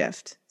been a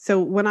shift.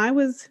 So when I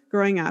was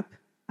growing up,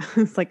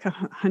 it's like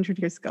 100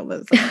 years ago, but it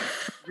was like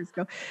 100 years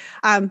ago.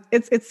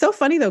 It's so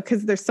funny though,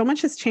 because there's so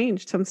much has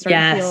changed. So I'm starting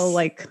to feel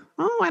like,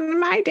 oh, in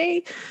my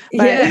day.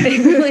 But,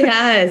 it really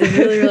has. It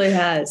really, really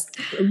has.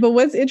 But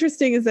what's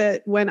interesting is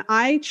that when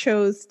I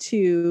chose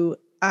to,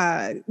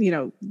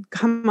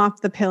 come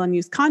off the pill and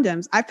use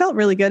condoms, I felt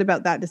really good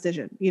about that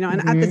decision.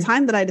 And at the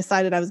time that I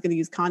decided I was going to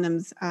use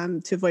condoms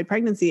to avoid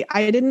pregnancy,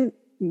 I didn't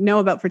know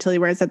about fertility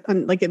awareness.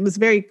 It was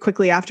very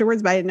quickly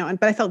afterwards, but I didn't know.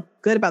 But I felt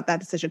good about that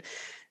decision,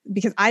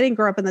 because I didn't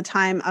grow up in the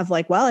time of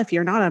like, well, if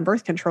you're not on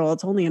birth control,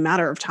 it's only a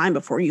matter of time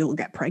before you'll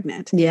get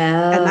pregnant.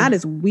 Yeah. And that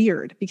is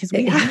weird, because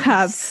we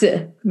have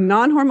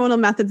non-hormonal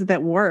methods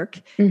that work.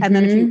 And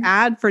then if you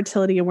add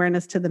fertility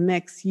awareness to the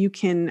mix, you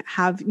can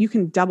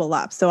double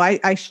up. So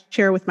I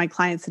share with my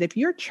clients that if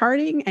you're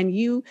charting and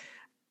you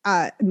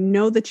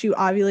know that you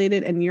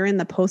ovulated and you're in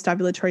the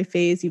post-ovulatory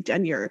phase, you've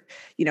done your,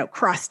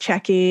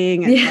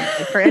 cross-checking,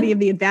 and for any of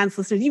the advanced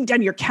listeners, you've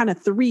done your count of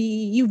 3,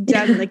 you've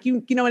done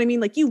you know what I mean?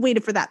 Like you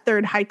waited for that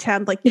 3rd high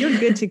temp, like you're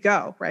good to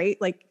go, right?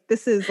 Like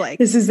this is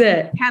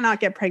it. Cannot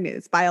get pregnant.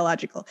 It's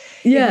biological.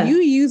 Yeah. If you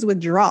use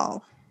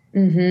withdrawal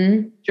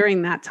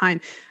during that time,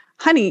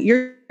 honey,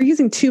 you're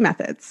using 2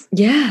 methods.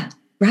 Yeah.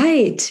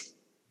 Right.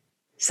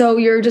 So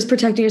you're just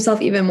protecting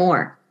yourself even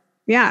more.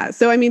 Yeah.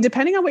 So, I mean,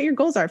 depending on what your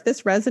goals are, if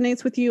this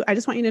resonates with you, I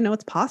just want you to know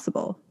it's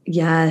possible.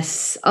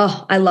 Yes.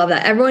 Oh, I love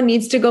that. Everyone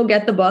needs to go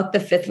get the book,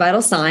 The Fifth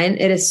Vital Sign.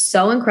 It is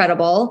so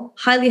incredible.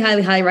 Highly,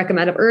 highly, highly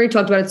recommend. I've already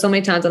talked about it so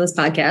many times on this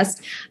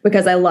podcast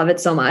because I love it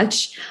so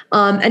much.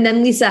 And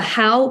then Lisa,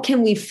 how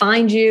can we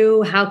find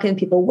you? How can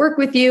people work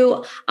with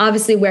you?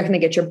 Obviously, where can they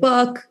get your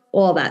book?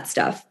 All that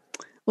stuff.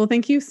 Well,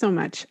 thank you so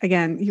much.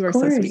 Again, you are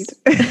so sweet.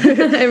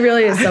 It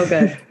really is so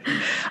good.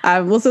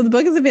 So the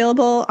book is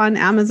available on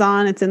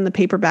Amazon. It's in the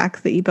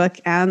paperback, the ebook,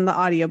 and the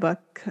audiobook.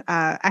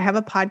 I have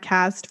a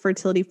podcast,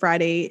 Fertility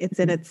Friday. It's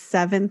in its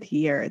 7th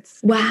year.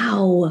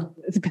 Wow.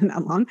 It's been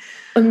that long.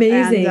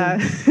 Amazing.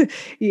 And,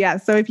 yeah.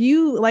 So if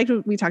you liked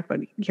what we talked about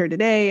here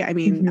today, I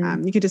mean,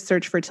 you could just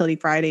search Fertility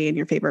Friday in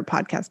your favorite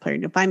podcast player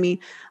and you'll find me.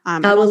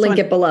 I will link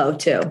it below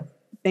too.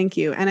 Thank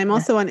you. And I'm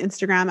also on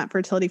Instagram at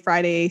Fertility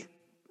Friday.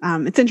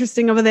 It's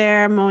interesting over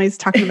there. I'm always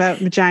talking about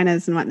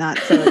vaginas and whatnot.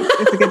 So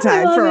it's a good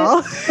time for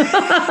all.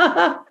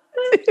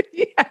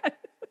 Yeah.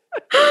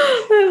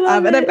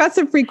 And I've got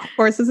some free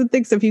courses and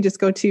things. So if you just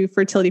go to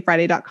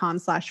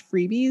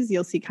fertilityfriday.com/freebies,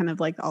 you'll see kind of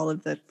like all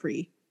of the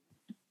free.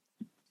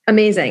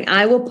 Amazing.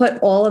 I will put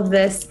all of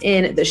this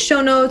in the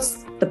show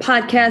notes, the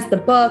podcast, the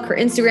book, her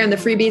Instagram, the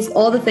freebies,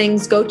 all the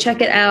things. Go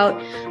check it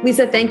out.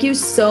 Lisa, thank you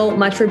so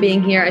much for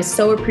being here. I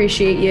so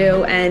appreciate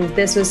you. And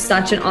this was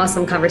such an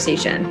awesome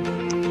conversation.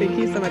 Thank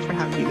you so much for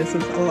having me. This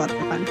was a lot of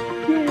fun.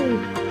 Yay.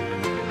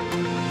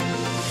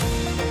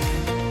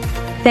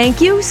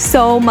 Thank you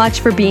so much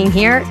for being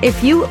here.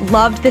 If you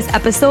loved this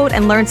episode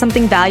and learned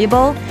something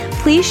valuable,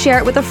 please share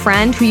it with a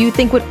friend who you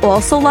think would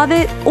also love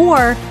it,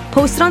 or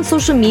post it on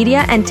social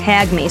media and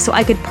tag me so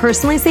I could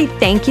personally say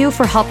thank you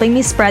for helping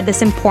me spread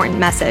this important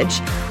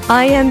message.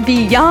 I am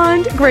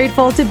beyond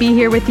grateful to be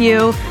here with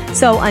you.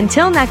 So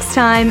until next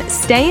time,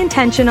 stay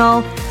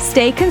intentional,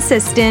 stay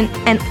consistent,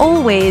 and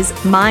always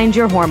mind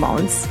your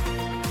hormones.